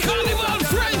it. Carnival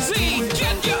Frenzy!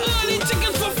 Get your early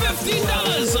tickets for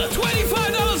 $15,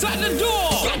 $25 at the door.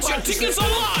 Get your tickets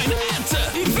online at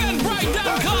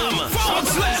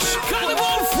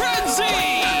eventbrite.com/Carnival Frenzy!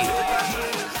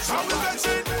 How we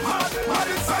dancing? Mad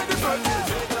inside the frenzy.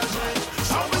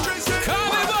 How we dancing?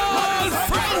 Carnival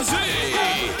Frenzy!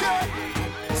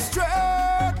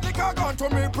 Straight liquor gone to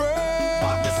me brain.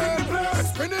 Madness in the place.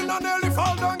 Spinning and nearly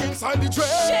fall down inside the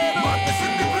train. Madness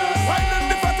in the place. Finding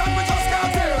the fat and we just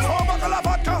can't taste. 4 bottle of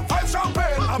vodka, 5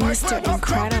 champagne. I might Mr. wake up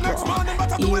drunk the next morning,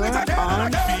 but I'm doing it Incredible, again you're and on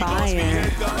again.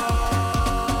 fire.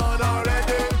 Gone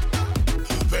already.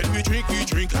 When we drink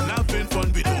and having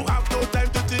fun. We don't have no time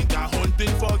to think. I'm hunting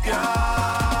for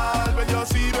girl. When you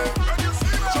see me,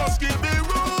 just give me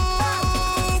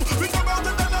room. We come out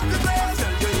and then up the day.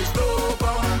 Tell you it's no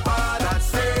bumper that's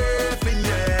safe in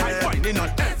yeah. I'm finding on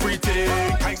everything.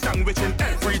 I'm sandwiching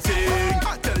everything.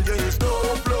 I tell you it's no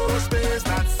floor space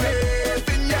that's safe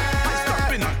in yeah. I'm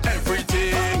stopping on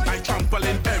everything. I'm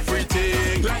trampling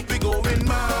everything. Like we going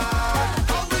mad.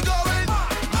 How we going?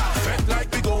 Fed like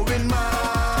we going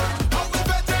mad. How we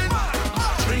betting?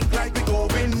 Drink like we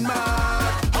going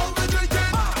mad. How we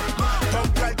drinking?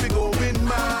 Pump like we going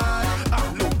mad.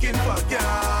 I'm looking for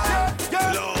girl.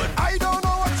 Lord, I don't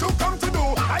know what you come to do.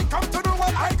 I come to do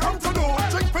what I come to do.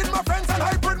 Drink with my friends and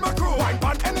hype with my crew. Wine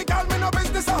pan any girl, me no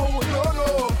business a hoe.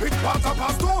 No. It's quarter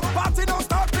past 2. Party don't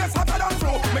start, place hotter than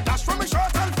flow. Me dash from me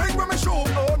shirt and fling with me shoe.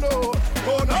 Oh no.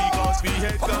 Because we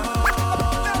had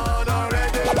gone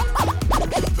already.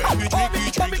 When we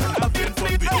drink and having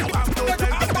fun. We don't have no time to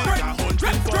think. I'm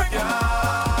hunting for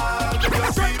girl. You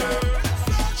see me?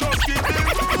 Just give me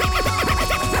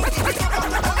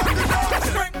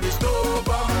it's no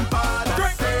bumper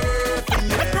that's safe in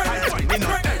yeah. I'm finding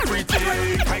out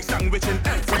everything. I'm sandwiching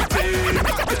everything.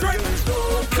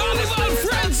 Carnival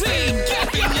Frenzy!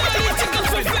 Get your early tickets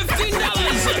for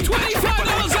 $15,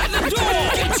 $25 at the door.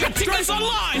 Get your tickets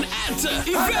online at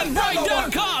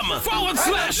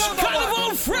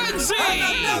eventbrite.com/Carnival Frenzy!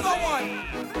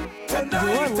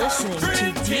 You're listening to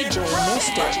DJ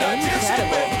Mr.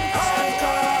 Incredible.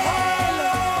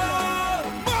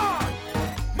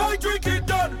 My drink is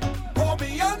done. Pour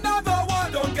me another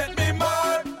one. Don't get me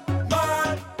mad.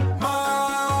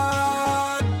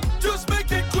 Just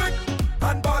make it quick.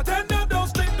 And bartender, don't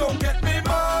stick. Don't get me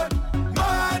mad.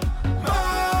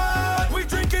 We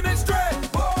drinking it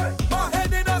straight. Boy, my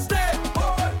head in a state.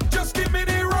 Boy, just give me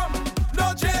the rum.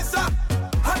 No chaser.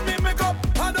 Hand me make up.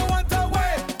 I don't want to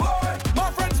wait. Boy,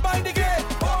 my friends by the gate.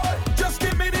 Boy, just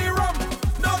give me the rum.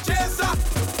 No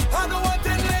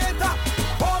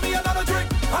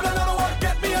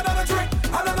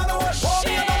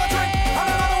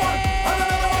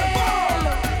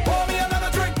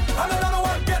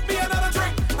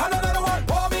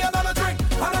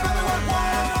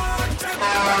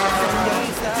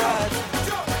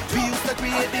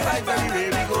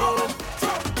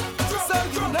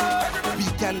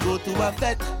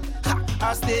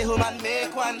or stay home and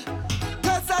make one.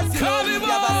 Cause as you know, we Carnival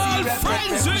have a serious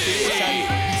Frenzy. reputation.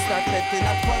 Start betting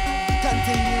at what?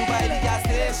 Continue by the gas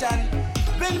station.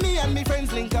 When me and me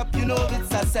friends link up, you know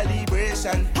it's a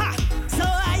celebration. Ha! So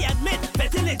I admit,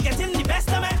 betting is getting the best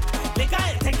of me. The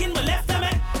guy taking my left of me.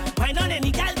 Why not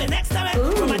any guy the next of me?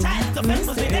 From a child to friends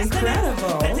was the destiny.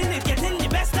 Betting is getting the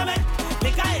best of me.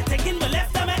 The guy taking my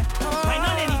left of me. Why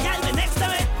not any guy the next of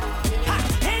me? Ha!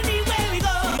 Anywhere we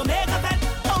go, we go make a bet.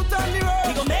 Out on the road,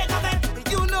 we go make a bet.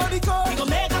 You know the code, we go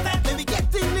make a bet. When we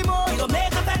get in the mode, we go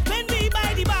make a bet. When we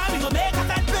buy the bar, we go make a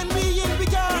bet. When we in the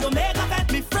car, we go make a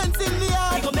bet. Me friends in the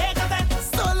yard, we go make a bet.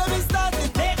 So let me start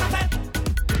it. Make a bet.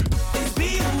 It's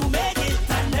we who make it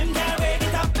and them can't break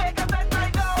it up. Make a bet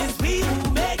right now. It's we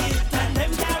who make it and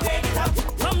them can't break it up.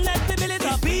 From that to build it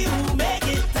up. It's we who make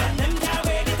it and them can't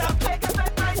break it up. Make a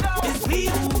bet right now. It's we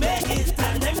who make it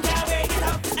and them can't break it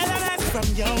up. From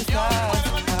young stars,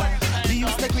 we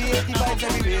used to create the vibes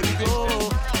everywhere we go.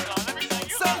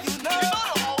 So you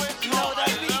know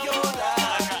that we go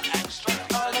live.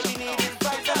 All that we need is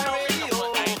vibes on the radio.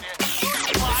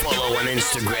 Follow on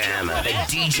Instagram at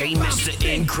DJ Mr.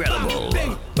 Incredible.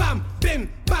 Bing, bam, bim,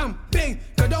 bam, bing.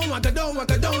 Go down, bim.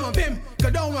 Go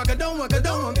down,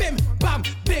 bim. Bam,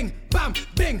 bing, bam,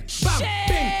 bing, bam,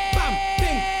 bing, bam,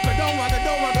 bing. Go down,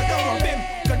 bim.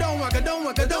 Go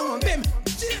down, bim.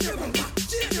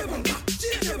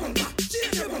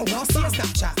 I want to see a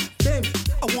Snapchat, bim.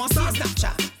 I want to see a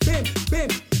Snapchat, bim, bim.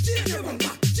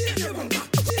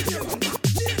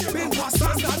 Bim, want to see a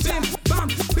Snapchat, bim, bam,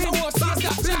 bim. Want to see a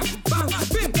Snapchat, bam,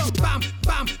 bim, bam,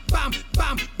 bam, bam,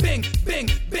 bam, bing, bing,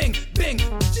 bing, bing.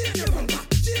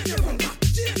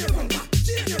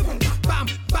 Bam,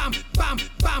 bam, bam,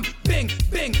 bam, bing,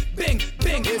 bing, bing,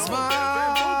 bing. It's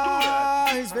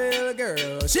Viceville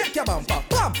girl. Shake your bumper,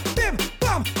 bam, bim,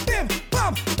 bam, bim,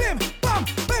 bam, bim, bam,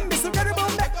 bim. Mr. Incredible,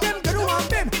 make them go do one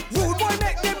bim. Rude boy,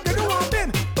 make them go do one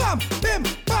bim. Bam, bim,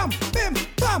 bam, bim,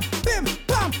 bam, bim,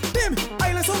 bam, bim.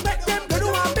 Island Soul, make them go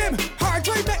do one bim. Hard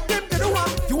drive, make them go do one.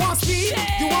 You want speed?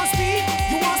 You want speed?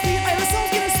 You want speed? Island Soul,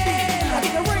 give it speed. I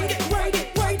think I ride it, ride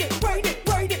it, ride it, ride it,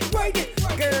 ride it, ride it.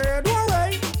 Girl, do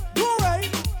alright, do alright,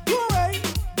 do alright,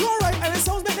 do alright. Island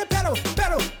Soul, make them pedal,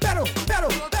 pedal, pedal, pedal,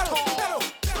 pedal, pedal.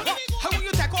 How will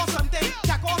you tackle something?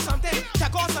 Tackle something,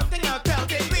 tackle something, and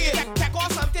belt it. Tackle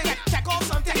something, tackle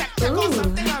something, tackle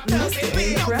something, and belt it.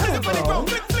 Fling up on the ground,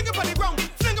 fling up on the ground,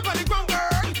 fling up on the ground,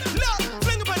 girl. Look,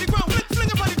 fling up on the ground,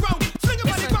 fling up on the ground, fling up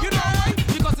on the ground. You know why?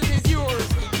 Because it is yours.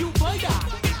 You buy that.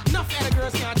 Enough other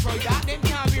girls can't try that. Them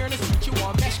can't be in the street. You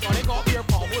want mesh, gonna go up your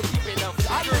palm. We'll keep it up.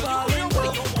 I girl, you really don't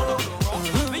want to go wrong.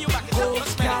 Then you back it up, you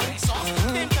spend it sauce.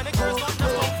 Them kind of girls want to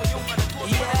go for you, but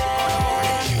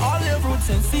Yeah, all your roots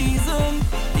in season.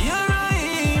 You're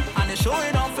right, and you're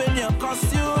showing off in your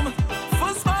costume.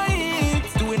 First fight,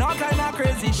 doing all kind of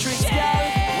crazy tricks,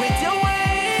 girl. With your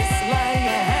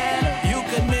waistline, you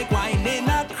can make whining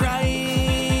a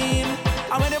crime.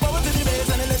 And when you bubble to the bass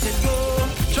and you let it go,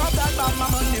 drop that bomb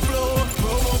on the floor,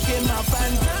 provoking a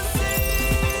fantasy.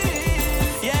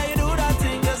 Yeah, you do that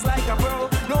thing just like a pro.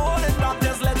 No holding back,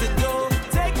 just let it go.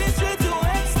 Take me straight to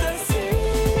ecstasy.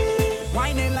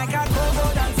 Whining like a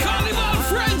go-go dancer. Carnival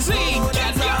Frenzy.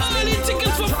 Get your early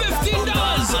tickets for $15.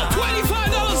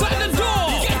 $25 at the door.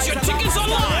 Get your tickets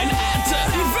online at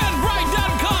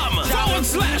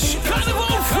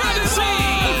eventbrite.com/Carnival Frenzy.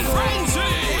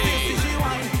 Frenzy.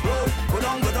 Go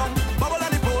down, bubble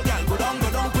on the pole, girl. Go down,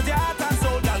 put your heart and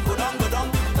soul, girl. Go down,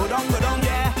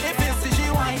 yeah. If it's the G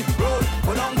wine, go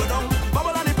down,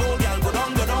 bubble on the pole, girl. Go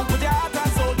down, put your heart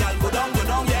and soul, girl. Go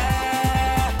down,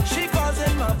 yeah. She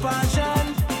causing my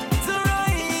passion to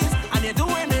rise, and you're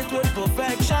doing it with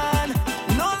perfection.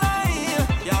 No lie,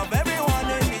 you have everyone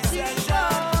in the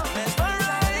session.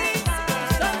 Mesmerized,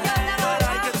 but I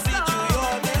can see through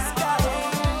your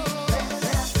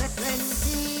disguise.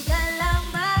 Plenty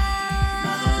galamba,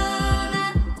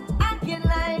 acting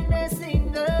like the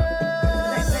singer.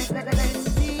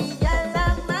 Plenty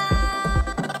galamba,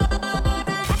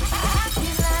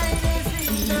 acting like the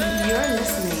singer. You're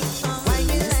listening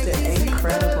Whining to like Mr. she's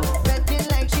Incredible. single, betting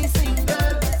like she's single,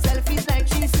 selfies like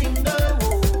she's single,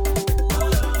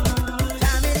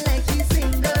 charming like she's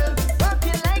single,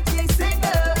 rocking like she's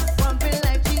single, pumping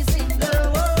like she's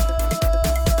single.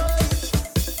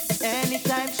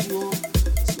 Anytime she home,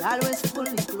 she always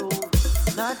fully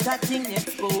clothed, not that thing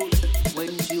exposed.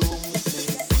 When she home with me,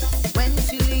 when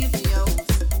she leave the house,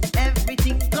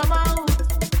 everything come out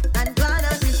and gone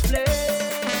on display.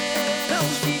 Now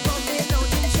she bumping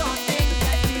out in shorting,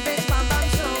 even bam bam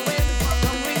showing,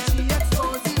 from which she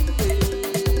exposing.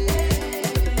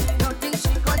 Nothing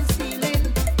she concealing,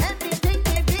 everything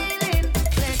they feeling.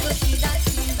 Let her see that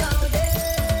she's out there.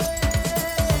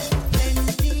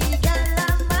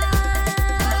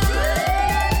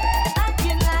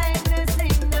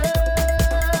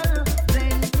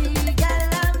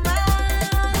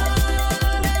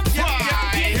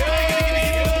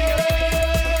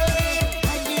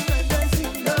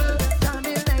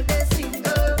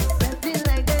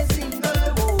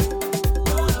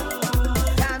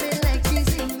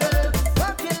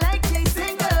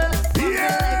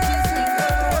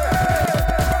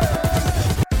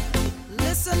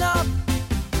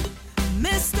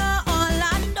 Mr.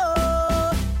 Orlando.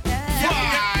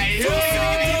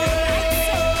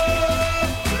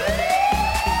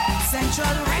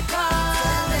 Central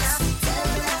Records.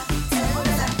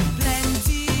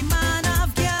 Plenty man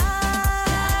of girl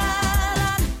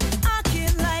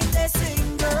acting like they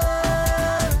single.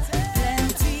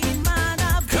 Plenty man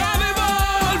of girl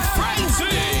Carnival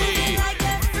Frenzy. like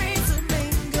they're free to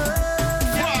mingle.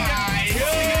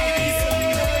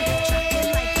 Chatting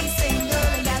like he's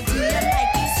single, yeah, do you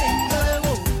like he's single?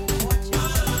 Whoa.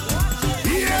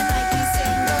 Like he's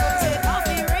single, take off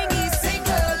your ring, he's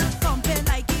single. Pumping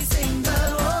like he's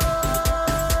single.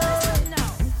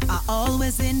 I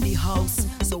always in the house,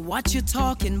 so what you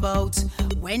talking about?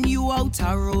 When you out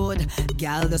a road,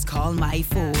 gal just call my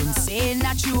phone, saying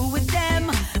that you with them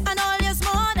and all your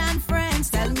more than friends.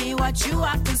 Tell me what you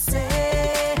have to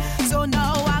say. So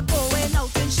now I'm going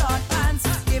out in short pants,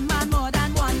 give man more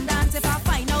than one dance if I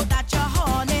find out that you're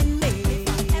haunting me.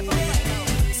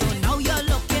 So now you're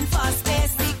looking for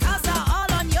space because I'm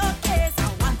all on your case. I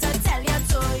want to tell you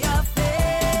to your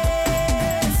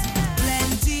face.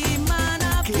 Plenty man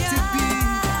of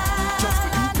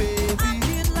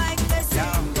acting like they're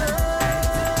single.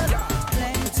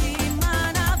 Plenty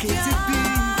man of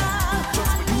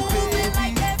moving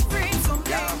like they're free to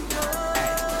mingle.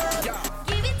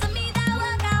 Give it to me that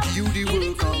workout. You the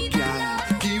workout, girl.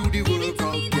 You the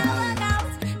workout, girl.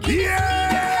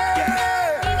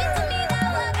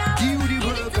 You the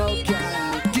workout,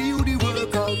 girl. You the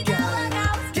workout, girl.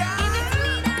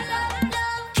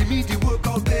 Give me the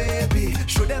workout, baby.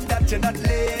 Show them that you're not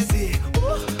lazy.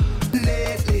 Oh,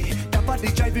 lately, that body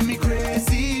driving me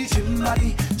crazy. Gym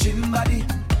body.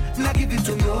 Now give it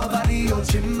to nobody. Oh,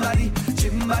 gym body.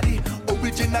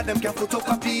 Original, them can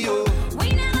photocopy, oh. We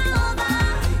never over.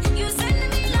 You sending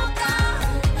me loca.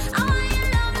 I want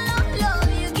your love.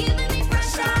 You giving me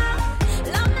pressure.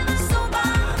 Love never sober.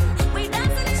 We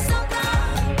dancing in soca.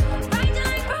 Ride you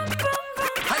like vroom, vroom,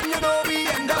 vroom. And you know we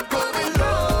end up going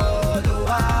low,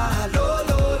 lower,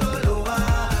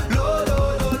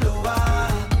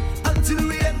 until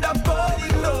we end up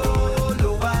going low,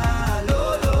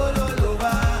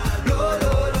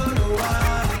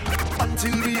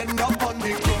 until we end up on the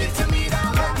ground. Give it to me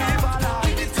now,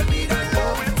 give it to me now,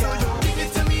 give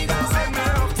it to me now,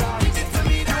 give it to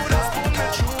me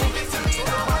now, give it to me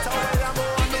now,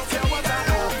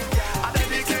 I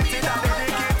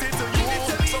dedicated to you.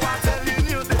 So I'm telling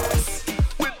you this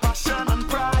with passion and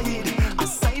pride. I'm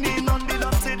signing on the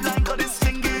dotted line 'cause this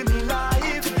thing give me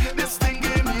life.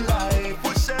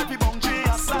 Push every boundary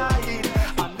aside,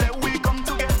 and then we come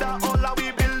together. All are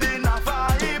we building a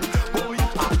vibe. Boy, I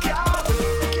can't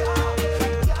wait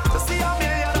to see a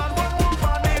million and one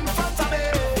woman in front of me.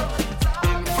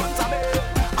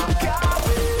 I can't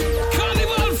wait.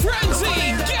 Carnival Frenzy.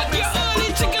 Get your early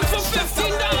tickets for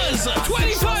 $15.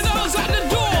 $25 at the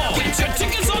door. Get your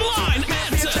tickets online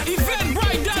at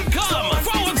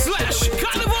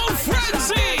eventbrite.com/Carnival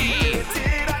Frenzy.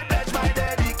 Did I pledge my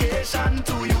dedication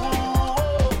to you?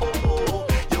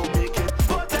 You make it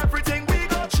worth everything we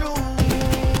go through.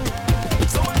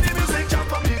 So when the music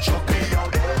jump on the truck, we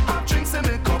out there. Hot drinks in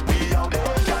the cup, we out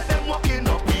there. Got them walking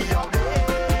up, we out there.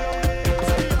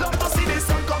 Love to see the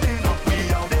sun coming up, we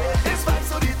out there. It's vibes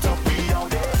to the top, we out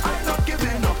there. I'm not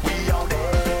giving up, we out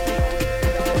there.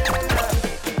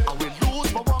 I will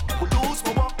lose my walk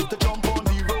to jump on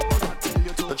the road. I tell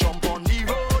you to jump on the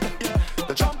road,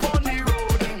 to jump on the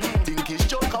road. Think it's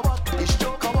joke or what?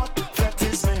 Flat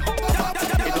is me hope. It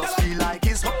does feel like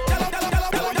it's hope.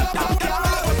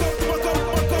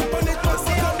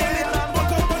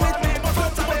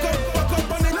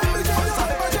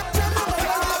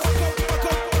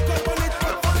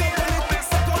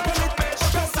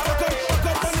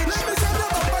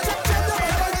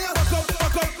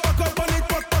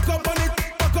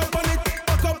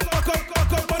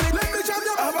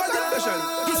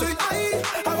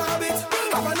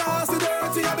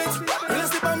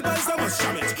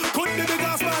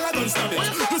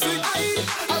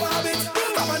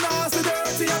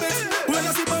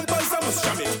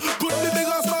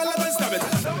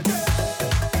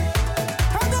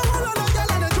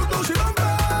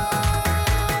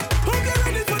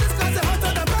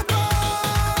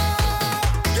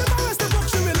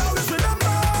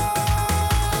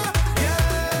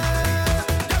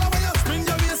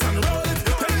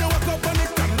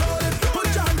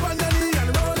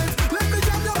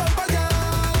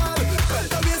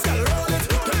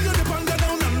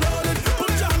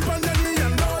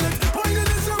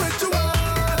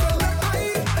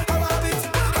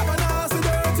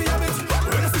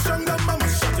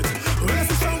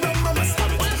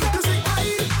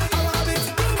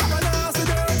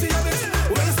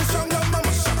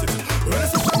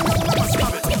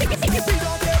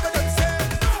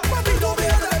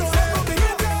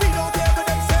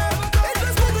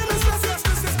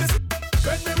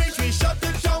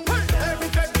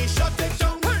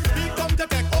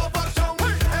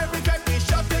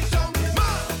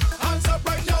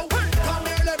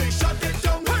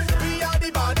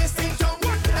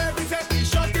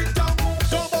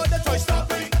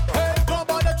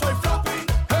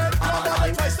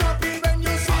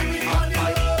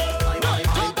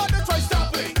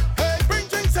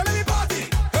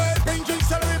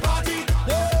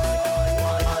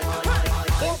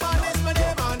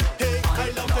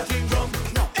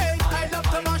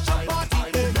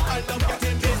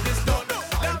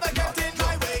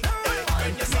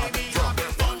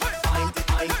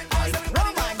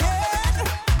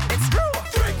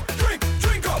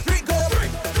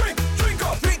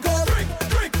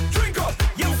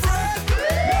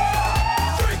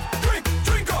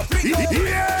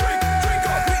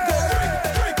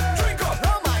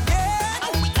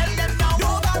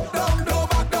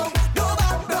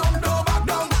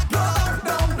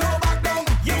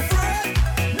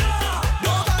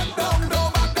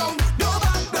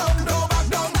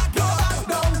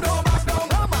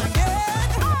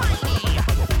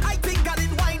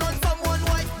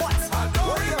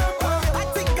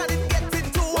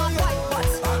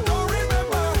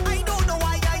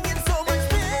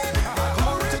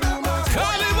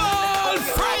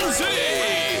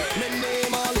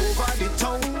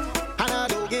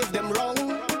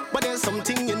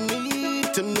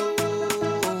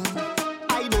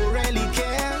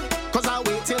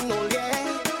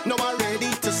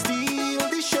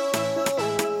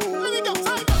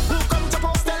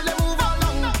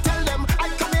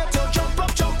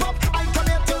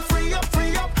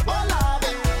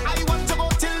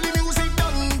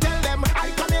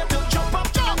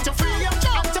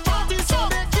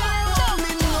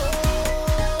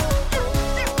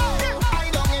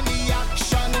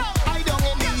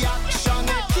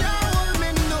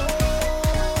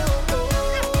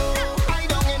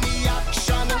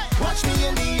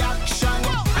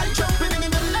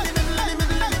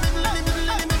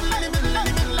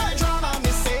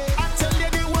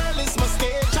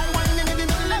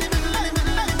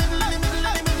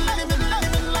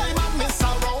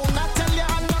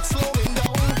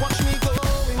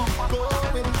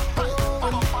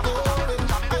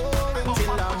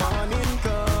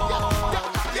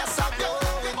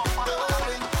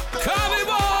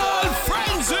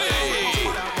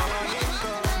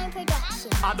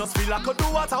 I just feel I could do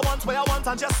what I want, where I want,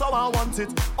 and just how I want it.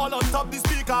 All on top the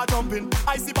speaker jumping.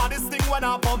 I see baddest thing when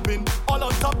I'm pumping. All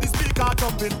on top the speaker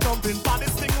jumping, jumping.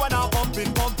 Baddest thing when I'm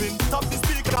pumping, pumping. Top the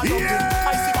speaker jumping.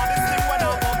 I see baddest thing when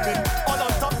I'm pumping. All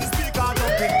on top the speaker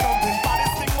jumping, jumping.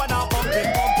 Baddest thing when I'm pumping,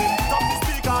 pumping. Top the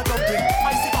speaker jumping.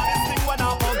 I see baddest thing when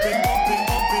I'm pumping, pumping,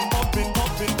 pumping, pumping,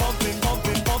 pumping, pumping,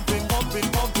 pumping, pumping, pumping, pumping,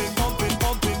 pumping, pumping,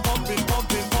 pumping,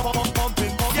 pumping, pumping,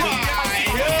 pumping, pumping.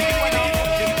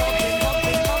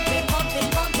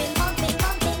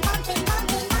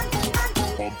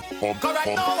 Correct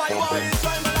now, I want to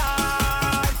destroy my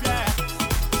life, yeah.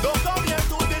 Don't come here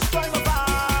to destroy my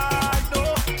vibe, no.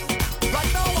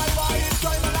 Right now, I want to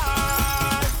destroy my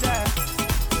life, yeah.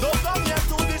 Don't come here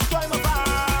to destroy my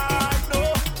vibe, no. Oh,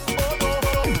 no,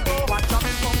 no, no. Watch out,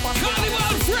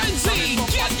 Carnival Frenzy!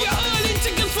 Get your early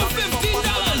tickets for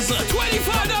 $15,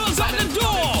 $25 at the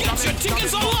door. Get your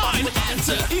tickets online at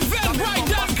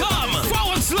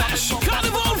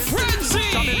eventbrite.com/Carnival Frenzy.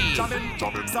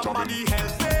 Somebody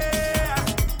help me.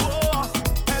 Oh,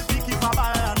 help me keep a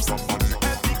balance.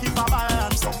 Help me keep a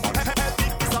balance. Help me,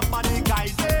 somebody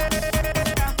guide me.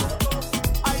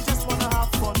 I just wanna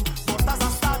have fun, but as I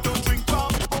start to drink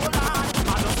rum, hold on. I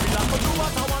don't feel I could do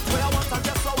what I want, where I want, and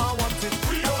just how I want it.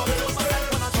 We don't feel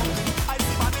myself when I jump in. I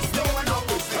see my thing when I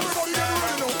push it. Everybody get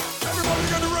ready now. Everybody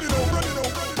get ready now. Ready now.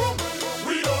 Boom.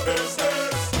 We don't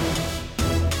business.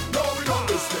 No, we don't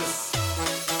business.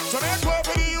 So make way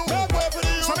for the you. Make way for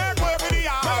the you. So make way for the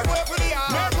yard. Make way for the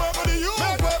yard. Make way for the you.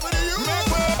 Make way for the you. Make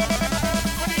way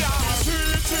for the yard.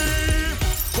 City,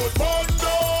 put one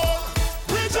down.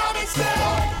 We jam it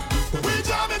still. We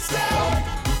jam it still.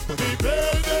 The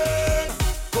building,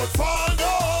 put fall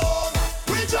down.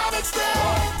 We jam it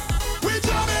still. We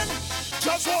jam it.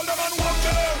 Just hold them and walk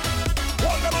them.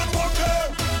 Hold them and walk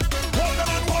them. Hold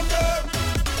them and walk them.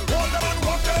 Hold them and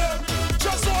walk them.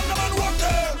 Just hold them and walk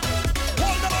them.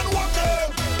 Hold them and walk them.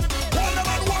 Hold them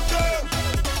and walk them.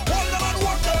 Hold them and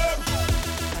walk them.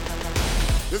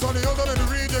 It's on the other than the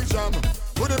reject jam.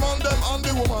 Put them on them and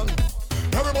the woman.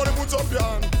 Everybody put up your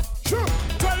hand. Sure.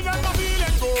 Tell them I'm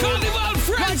feeling good. Carnival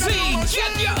Frenzy!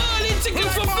 Get your early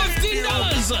tickets for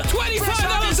 $15,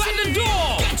 $25 at the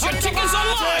door. Get your tickets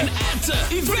online at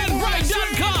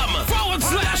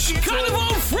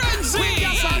eventbrite.com/Carnival Frenzy.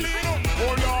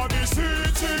 Oh Lord, the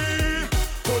city,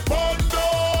 put one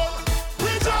down.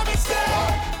 We jam it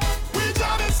still. We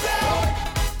jam it still.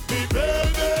 The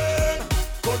building,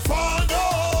 put fall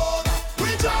down.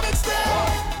 We jam it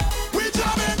still. We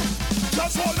jam it.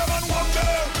 Just hold them and walk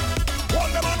them.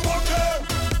 Hold them and walk them.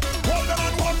 Hold them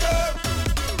and walk them.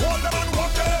 Hold them and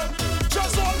walk them.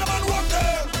 Just hold them and walk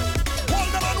them. Hold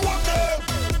them and walk them.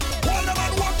 Hold them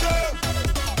and walk them.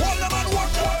 Hold them and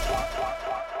walk them.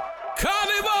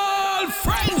 Carnival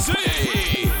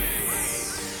Frenzy!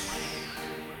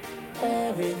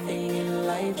 Everything in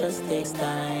life just takes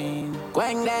time.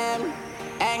 Quang them,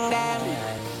 hang them.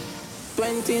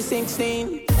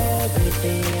 2016.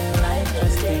 Everything in life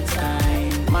just takes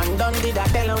time. Man done did I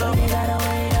tell you no? You gotta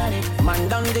wait on it. Man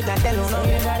done did I tell you no?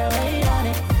 You gotta wait on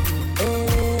it.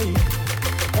 Hey.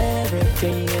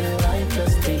 Everything in life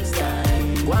just takes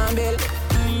time. One bill,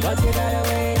 but you gotta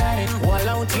wait on it. Wall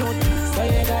out you, so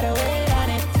you gotta wait on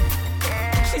it.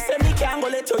 She said me can't go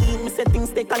let you in. Me say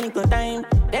things take a little time.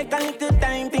 Take a little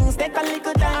time, things take a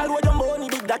little time. All what your money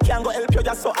big that can't go help you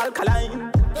just so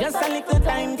alkaline. Just a little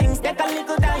time, things take a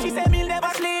little time. She said me never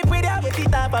sleep with you, get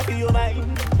it up of your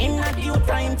mind. In a due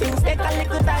time, things take a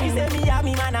little time. She said me have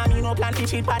me man and me no plan to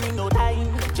cheat pan in no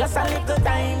time. Just a little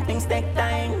time, things take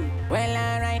time. Well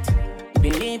alright,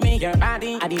 believe me your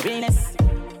body are the realest.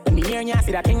 When me hear you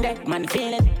see that thing that man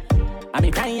feel it. I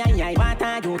be crying, I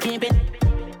want you keep it.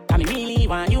 I me really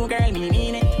want you girl, me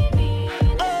mean it.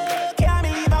 Oh, can't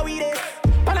believe how we this.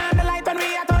 Turn on the light when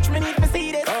we a touch, me need to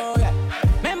see this. Oh yeah.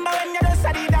 Remember when you just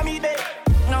said it, me there.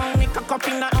 Now me cock up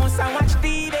in the house and watch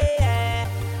TV. Yeah.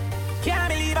 Can't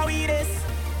believe how we this.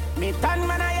 Me turn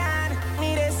man a yarn,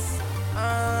 me this.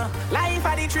 Life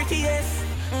are the trickiest.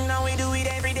 Now we do it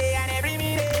every day and every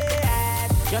minute.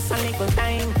 Just a little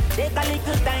time, take a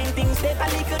little time. Things take a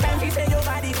little time. She say your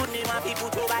body good, me want people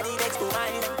put your body next to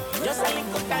mine. Just a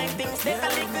little time, things take a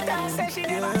little time. Say she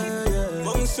never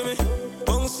bounce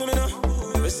to me now.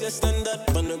 Press your stand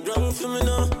up on the ground for me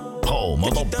now. Home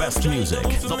of the best music,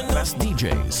 the best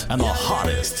DJs, and the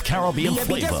hottest Caribbean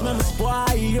flavor. Boy,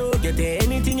 you get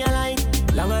anything you like.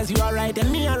 Long as you alright and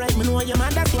me alright, me know your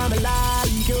man, that's why me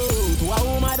like you. To a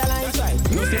woman that likes right.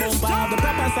 No see bump have the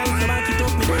proper sign, so back it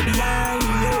up me baby eye.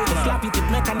 Yo, slap it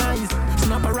mechanized.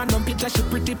 Snap a random picture, she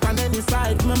pretty pan any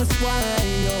side. Mama spoil,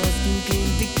 yo, skin clean,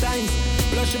 thick times.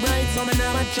 Blush bright, so me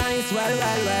never choice.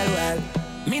 Well.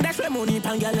 Me dash my money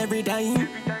pan girl every time.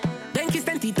 Then kiss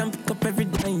and teeth and pick up every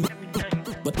time.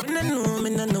 But when I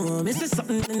know, this is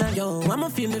something in a yo. I'ma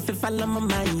feel if it fall on my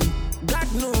mind.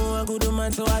 God know a good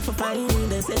woman so hard to find.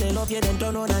 They say they love you, then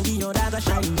turn on and give your dad a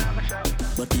shine.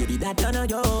 But baby, that turn on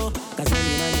yo. Cause when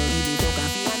you know you really talk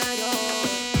and feel on yo.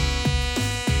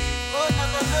 Oh, no.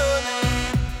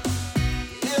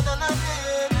 Yeah, no.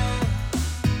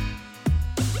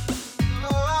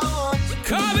 Oh, I want you.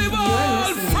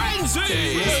 Carnival Frenzy!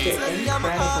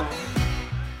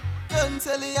 Can't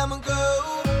tell you I'm a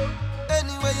girl.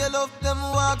 Anyway you love them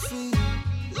walk free.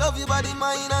 Love your body,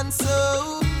 mind and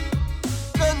soul.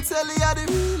 Can't tell you how the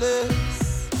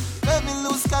realest. Let me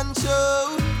lose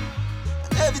control.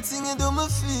 And everything you do me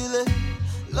feel it.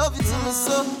 Love you to my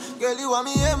soul. Girl you are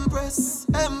me empress.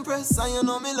 And you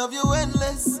know me love you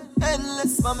endless.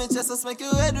 For me just to make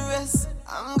you head rest.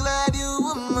 I'm glad you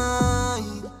were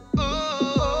mine.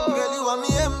 Girl you are me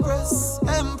empress.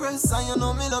 And you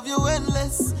know me love you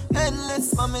endless.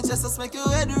 For me just to make you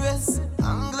head rest.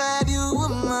 I'm glad you were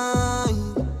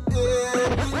mine.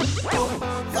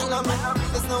 Follow me,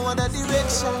 there's no other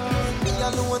direction. Me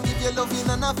alone give you love in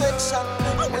an affection.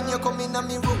 When you come in my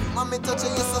room, mommy touch you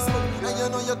so smooth. And you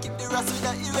know you keep the rest with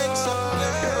that erection.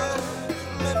 Girl,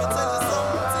 let me tell you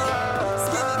something.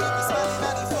 Skinny keep you smiling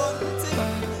at the fun thing.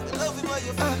 You love it while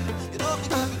you feel. You know me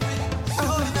keep it real. You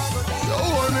know me not gonna You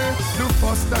honey, the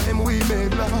first time we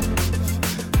made love,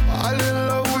 I in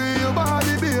love with your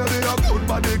body, baby. Your good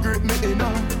body grip me in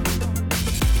her.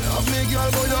 Have me girl,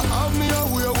 but you have me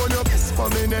away when you kiss for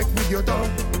me neck with your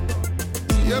tongue.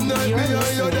 Same night me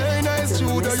and you day nice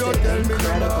shooter, you tell me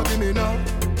you love me now.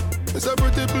 It's a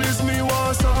pretty please me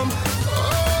want some.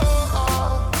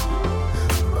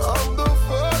 I'm the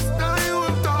first time you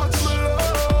touch me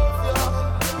love, yeah.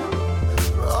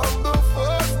 I'm the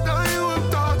first time you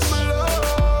touch me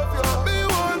love, yeah. Me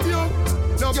want you.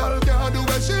 No girl can't do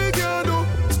what she can do.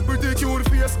 Pretty cute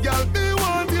face, girl, me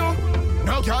want you.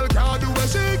 No girl can't do what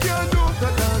she can do.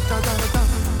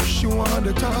 She want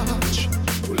the touch.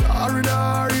 Pull her in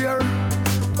her ear.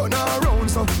 Turn her around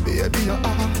so baby your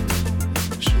heart.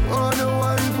 She want the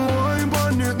wine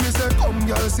but it. Me say come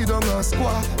girl sit down and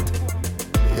squat.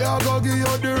 Yeah go give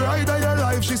you the ride of your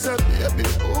life. She said baby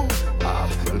oh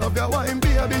love your wine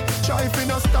baby. Try fi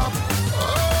no stop.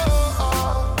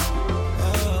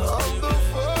 I'm the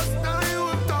first time you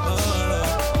touch me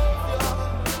love.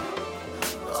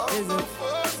 I'm the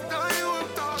first time you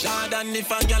touch me. Jordan,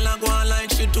 if a girl a go on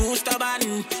like she too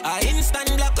stubborn, I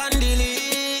instant block and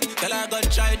delete. Tell her go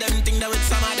try them thing that with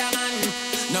some other man.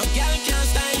 No girl can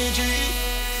style it.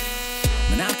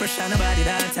 Man, I pressure nobody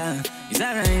that time. It's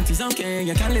alright, it's okay,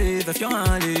 you can live if you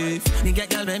want to live. Nigga,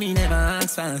 girl, baby, never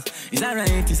ask for. It's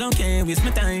alright, it's okay, waste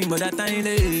my time, but that time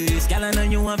is. Girl, I know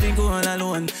you want to go all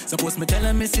alone. Suppose me tell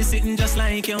her me see sitting just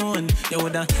like your own. You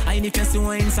woulda hide if you see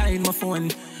one inside my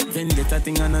phone. Vendetta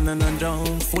thing on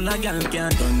drown. Full of girl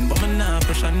can't done, but me nah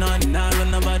pressure none. Nah run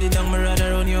nobody down, me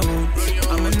rather run you.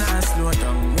 I'm not slow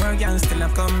down. More girl still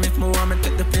have come if me want me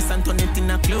take the place and turn it in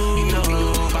a club.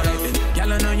 Alright then,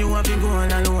 girl, I know you want to go all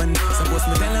alone. Suppose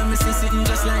me tell her me see sitting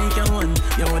just like your own.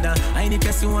 You woulda hide if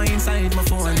you see one inside my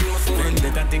phone.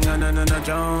 Vendetta thing on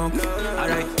joke.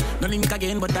 Alright, no link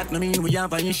again, but that no mean we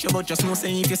have an issue. But just know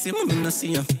say if you see me, me no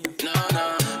see you. No.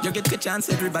 You get the chance,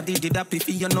 everybody did that if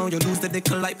you know you lose the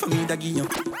dick life for me, that give you.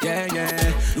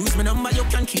 Yeah. Lose my number, you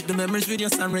can keep the memories with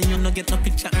your son. You no get no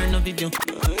picture or no video.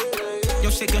 You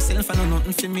shake yourself and know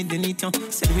nothing for me, delete you.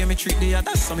 Said the way me treat the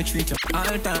others, so me treat you.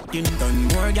 All talking done,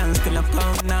 more gangs still have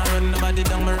come. Now run nobody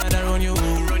down, me rather run you.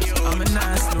 I'm a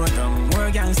nice slow down, more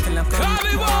gangs still have come.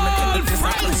 Carnival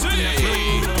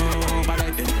Frenzy!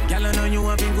 Girl, I know you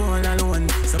have been going alone.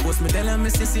 Suppose me tell her me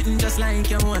see sitting just like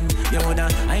your one. You woulda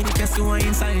hide the best one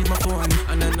inside my phone.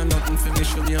 And I know nothing for me,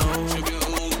 should you.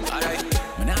 Alright,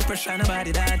 when I pressure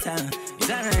nobody that time. It's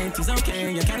alright, it's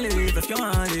okay, you can live if you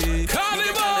want it.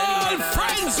 Carnival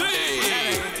Frenzy!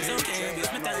 It's okay,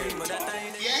 waste my time, but that time.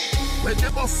 When they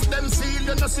bust them seal,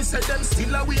 you know see say them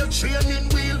still a weird training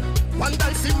wheel. One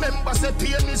dolphin member say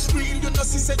pain is real, you know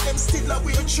see say them still a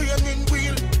weird training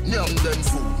wheel. Nyam them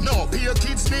food, no pay your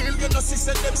kids meal, you know see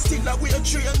say them still a weird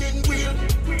training wheel.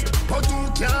 But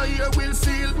who can hear will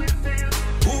feel?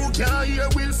 Who can hear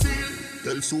will feel?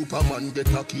 Tell Superman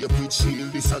get a cape with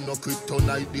shield. This a no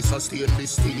kryptonite, this a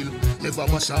stainless steel. Never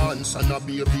mash hands and a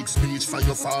be a big speech. From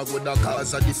your father with the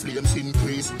cause of the flames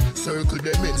increase. Circle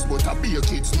the men's but a be a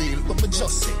kid's meal. But me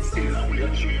just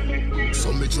say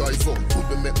some me drive up, could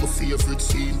me make my favorite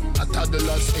scene. A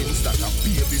toddler's ends that a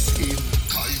baby scheme.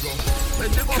 Tiger.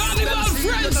 Carnival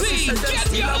Frenzy!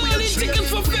 Get your early tickets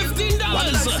for $15,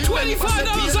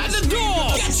 $25 at the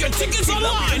door. Get your tickets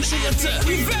online at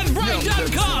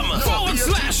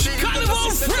eventbrite.com/Carnival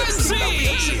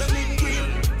Frenzy.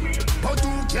 But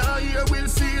who can hear will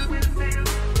feel?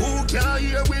 Who can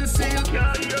hear will feel?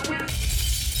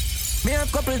 Me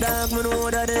have couple dogs, me know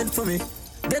what that did for me.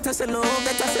 Better say love,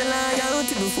 better say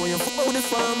loyalty. Before you fuck the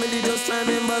family, just try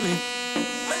remember me.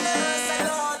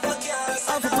 I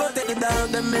have to protect the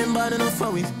dog, them member enough for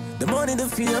we. The money, the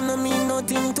fame, no mean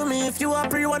nothing to me. If you are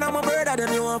pre one, I'm a brother,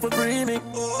 then you want to pre me.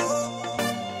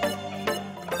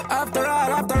 After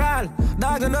all,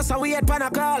 dog and us a wait pan a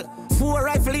call. 4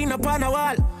 rifle in upon a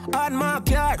wall. On my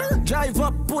car, drive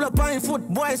up, pull up on foot.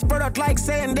 Boys spread out like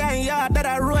saying damn yard that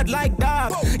I rode like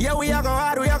dog. Yeah, we a go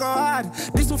hard.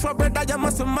 This one for bread that you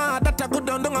must mad. That a good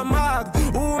down a mag.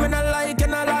 Who me not like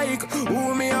and I like.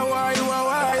 Who me a why, you a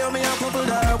why. You me a couple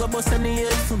dog, go bust any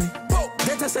head for me.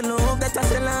 Better say love, better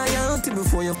say loyalty.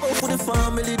 Before you fuck with the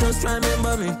family, just try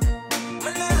remember me.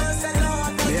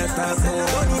 Yeah, talk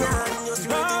about you are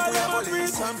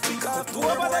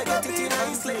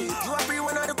free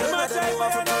when I do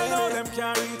them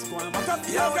can't reach one.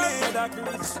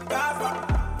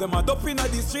 Them a dope in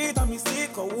the street and me see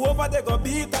over they go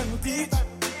beat and teach.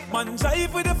 Man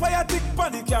drive with the fire tick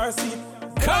pan the car seat.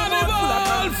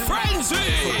 Carnival Frenzy!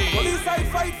 Police I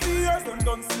fight for years, them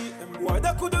don't see them boy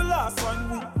that could the last 1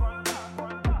 week.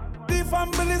 The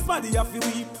family's mad, they have to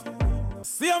weep.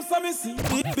 See them so me see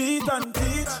beat and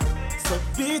teach. So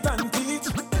beat and teach.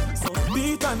 So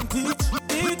beat and teach.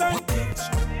 Beat and teach.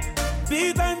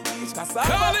 Beat and teach.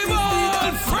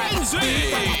 Carnival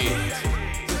Frenzy!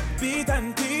 Beat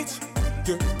and teach.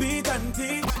 Beat and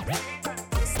teach.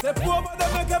 Step over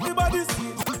them make everybody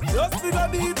see. Just figure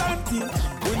beat and teach.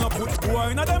 We no put boy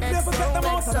in a them place to set them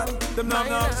out. Them now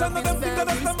no action, no them finger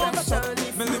them out of shot.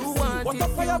 Me live what a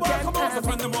fireball come out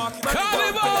from the market.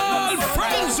 Carnival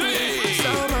Frenzy!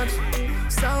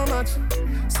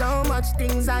 So much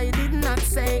things I did not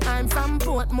say. I'm from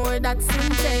Portmore, that's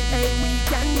in J. Hey, we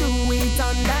can do it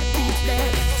on that beach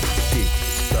there.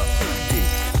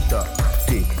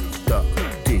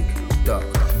 Tick tock,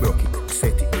 broke it,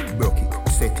 set it, broke it,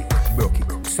 set it, broke it,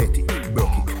 set it,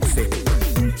 broke it, set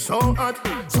it. So hot,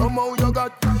 somehow you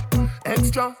got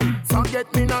extra,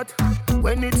 forget me not.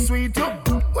 When it's sweet, you,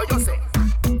 what you say?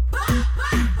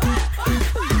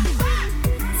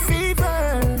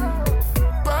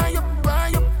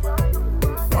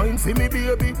 See me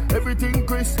baby, everything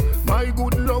crisp. My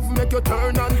good love make you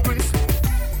turn and crisp.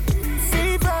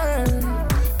 Fever,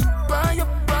 buy up.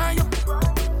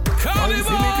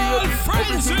 Carnival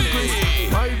Frenzy!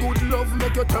 My good love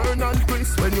make you turn and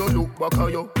crisp. When you look back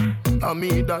at you, I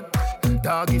mean that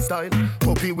doggy style,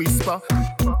 puppy whisper.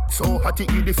 So hot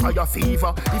it in the fire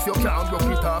fever. If you can't broke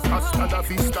it off, hasta la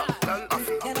vista. Can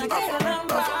I get a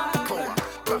number?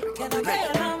 Can I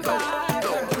get a number?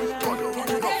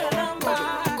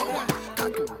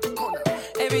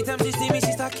 Every time she see me,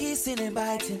 she start kissing and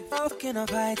biting, fucking and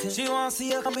fighting. She wants to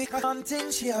see her come make her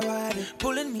hunting, she a riding,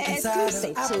 pulling me inside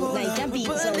her. I pull her, we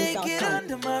burn naked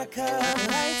under my cover.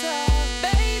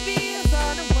 Baby, it's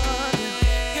all the one.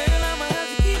 Girl, I'ma have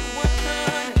to keep one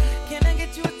on. Can I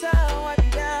get you a towel, wipe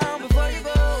you down before you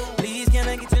go? Please, can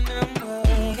I get your number?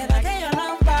 Can I get your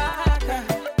number, girl?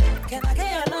 Can I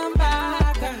get your number,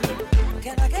 girl?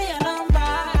 Can I get your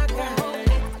number, girl?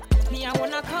 Me, I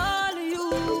wanna call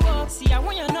you. See, I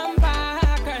want your number,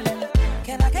 girl.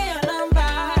 Can I get your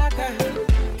number, girl?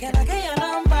 Can I get your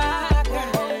number,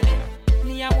 girl?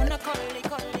 Me, I wanna call you.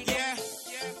 Yeah.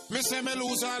 Me say me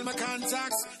lose all my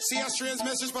contacts. See a strange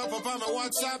message pop up on my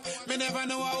WhatsApp. Me never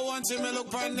know how I want to. Me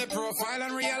look on the profile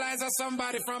and realize that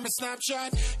somebody from a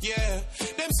Snapchat. Yeah.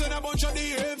 Them send a bunch of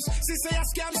DMs. See say a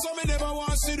scam, so me never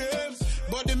want to see them.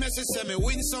 But the message say me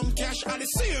win some cash and the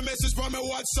same message from my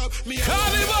WhatsApp. Me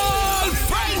Carnival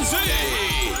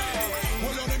Frenzy!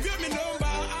 Well, let them get me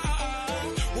number.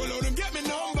 Well, let them get me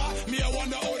number. Me, I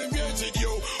wonder how them get it,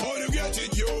 yo. How them get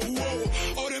it, yo. Whoa.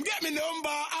 How them get me number.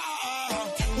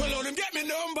 Well, let them get me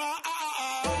number.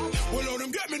 Well, let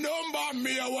them get me number.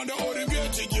 Me, I wonder how them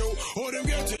get it, yo. How them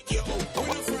get it, yo. We're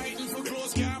not frightened for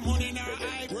close cam, money in our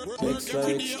eye.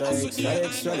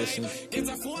 Extra lessons.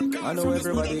 I know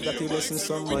everybody got to listen,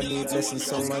 someone needs lessons,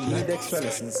 someone need extra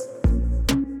lessons.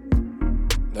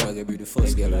 Now I'll be the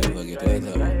first girl I ever get right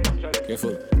now.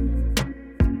 Careful.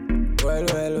 Well,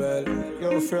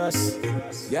 yo Frost.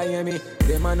 Yeah, hear me?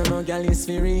 Them man no girl is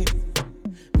free.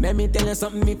 Let me tell you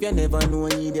something, if you never know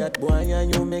an idiot boy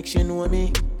and you make she know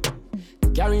me.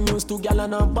 Carry news to girl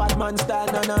and a bad man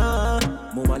style, nah.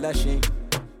 mama lashing.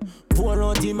 Pour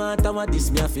out the matter, what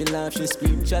this me I feel laugh. She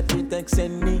scream, chat, me text,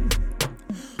 send me.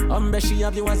 She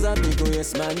have you as a big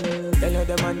waist man. Tell you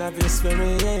the man have his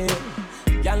spirit, yeah.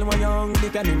 Y'all when young, they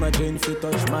can imagine if you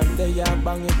touch man, they are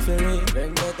bang it for it.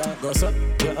 Then get up, go so,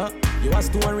 yeah. You a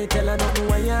story teller, don't know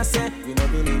what you say. We no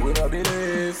believe, we no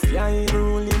believe. Yeah, ain't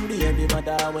ruling baby,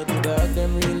 matter what the dog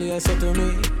them really say to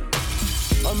me.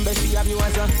 She have you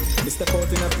as a Mr. Coat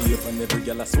in a beef and every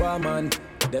girl a swarm man.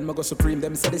 Then me go supreme,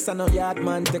 them say this a no yard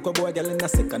man. Take a boy girl in a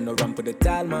second, no ramp for the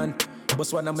tall man.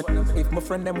 But one of me, if my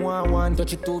friend them want one,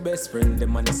 touch it two best friend,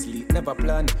 them on the sleep, never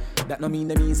plan. That no mean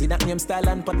them easy, that name style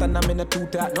and pattern, I'm in a two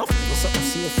talk, no. Go something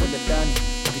safe for the dan.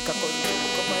 Pick up on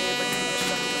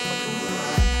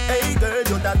hey girl,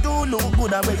 you that do look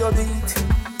good at where you beat.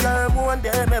 Girl, want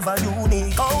them ever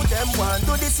unique. How them want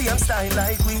do the same style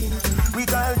like we. We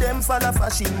call them for the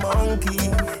fashion monkey.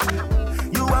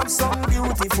 You have some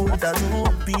beautiful tattoo,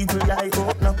 people like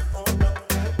open up.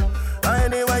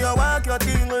 Anyway, you walk your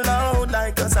thing loud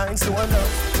like a sign to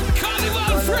love.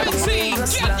 Carnival Frenzy!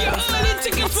 Get your early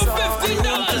tickets for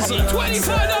 $15,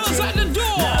 $25 at the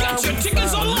door. Get your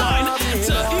tickets online at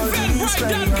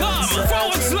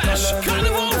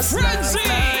eventbrite.com/Carnival Frenzy.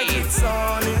 It's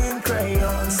all in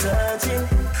crayon searching.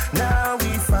 Now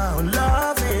we found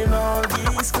love in all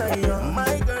these crayons.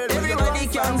 My girl, everybody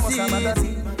can see.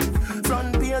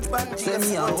 Front page, send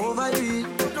me overdo it.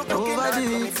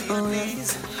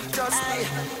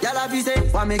 Y'all have you say,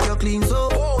 why make you clean so?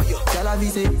 Y'all have you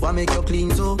say, why make you clean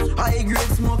so? High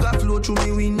grade smoke a flow through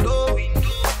me window.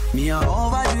 Me a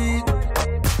overdo it.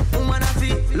 Woman I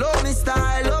feel, love me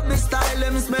style,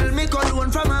 let me smell me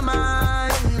cologne from my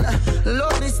mind.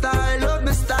 Love me style,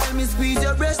 me squeeze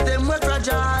your breast, them were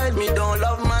fragile. Me don't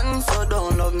love man, so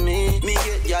don't love me. Me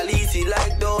get y'all easy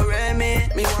like Doremi.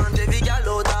 Me want every gal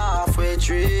out halfway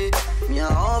tree. Me a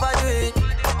overdo it.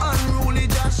 Unruly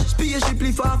Josh, spaceship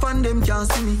far from them can't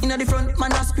see me. Inna the front,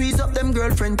 man I squeeze up them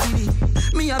girlfriend kitty.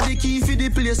 Me have the key for the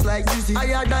place like Dizzy.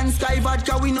 Higher than Sky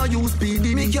Vodka, we no use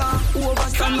speedy. Me can't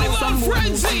overstand now some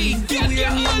Frenzy! Get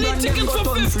your early tickets for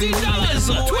 $15,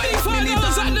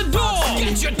 $25 at the door.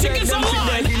 Get your tickets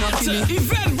online at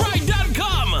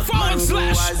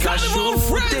eventbrite.com/Carnival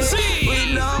Frenzy.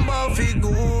 We know about fi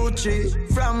Gucci.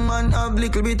 From man have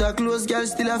little bit of clothes, girl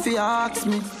still have to ask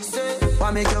me. Say,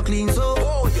 why make you clean so?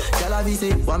 Girl have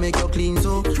say, why make you clean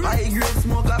so? High grade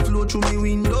smoke a flow through me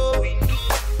window.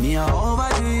 Me a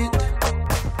overdo it.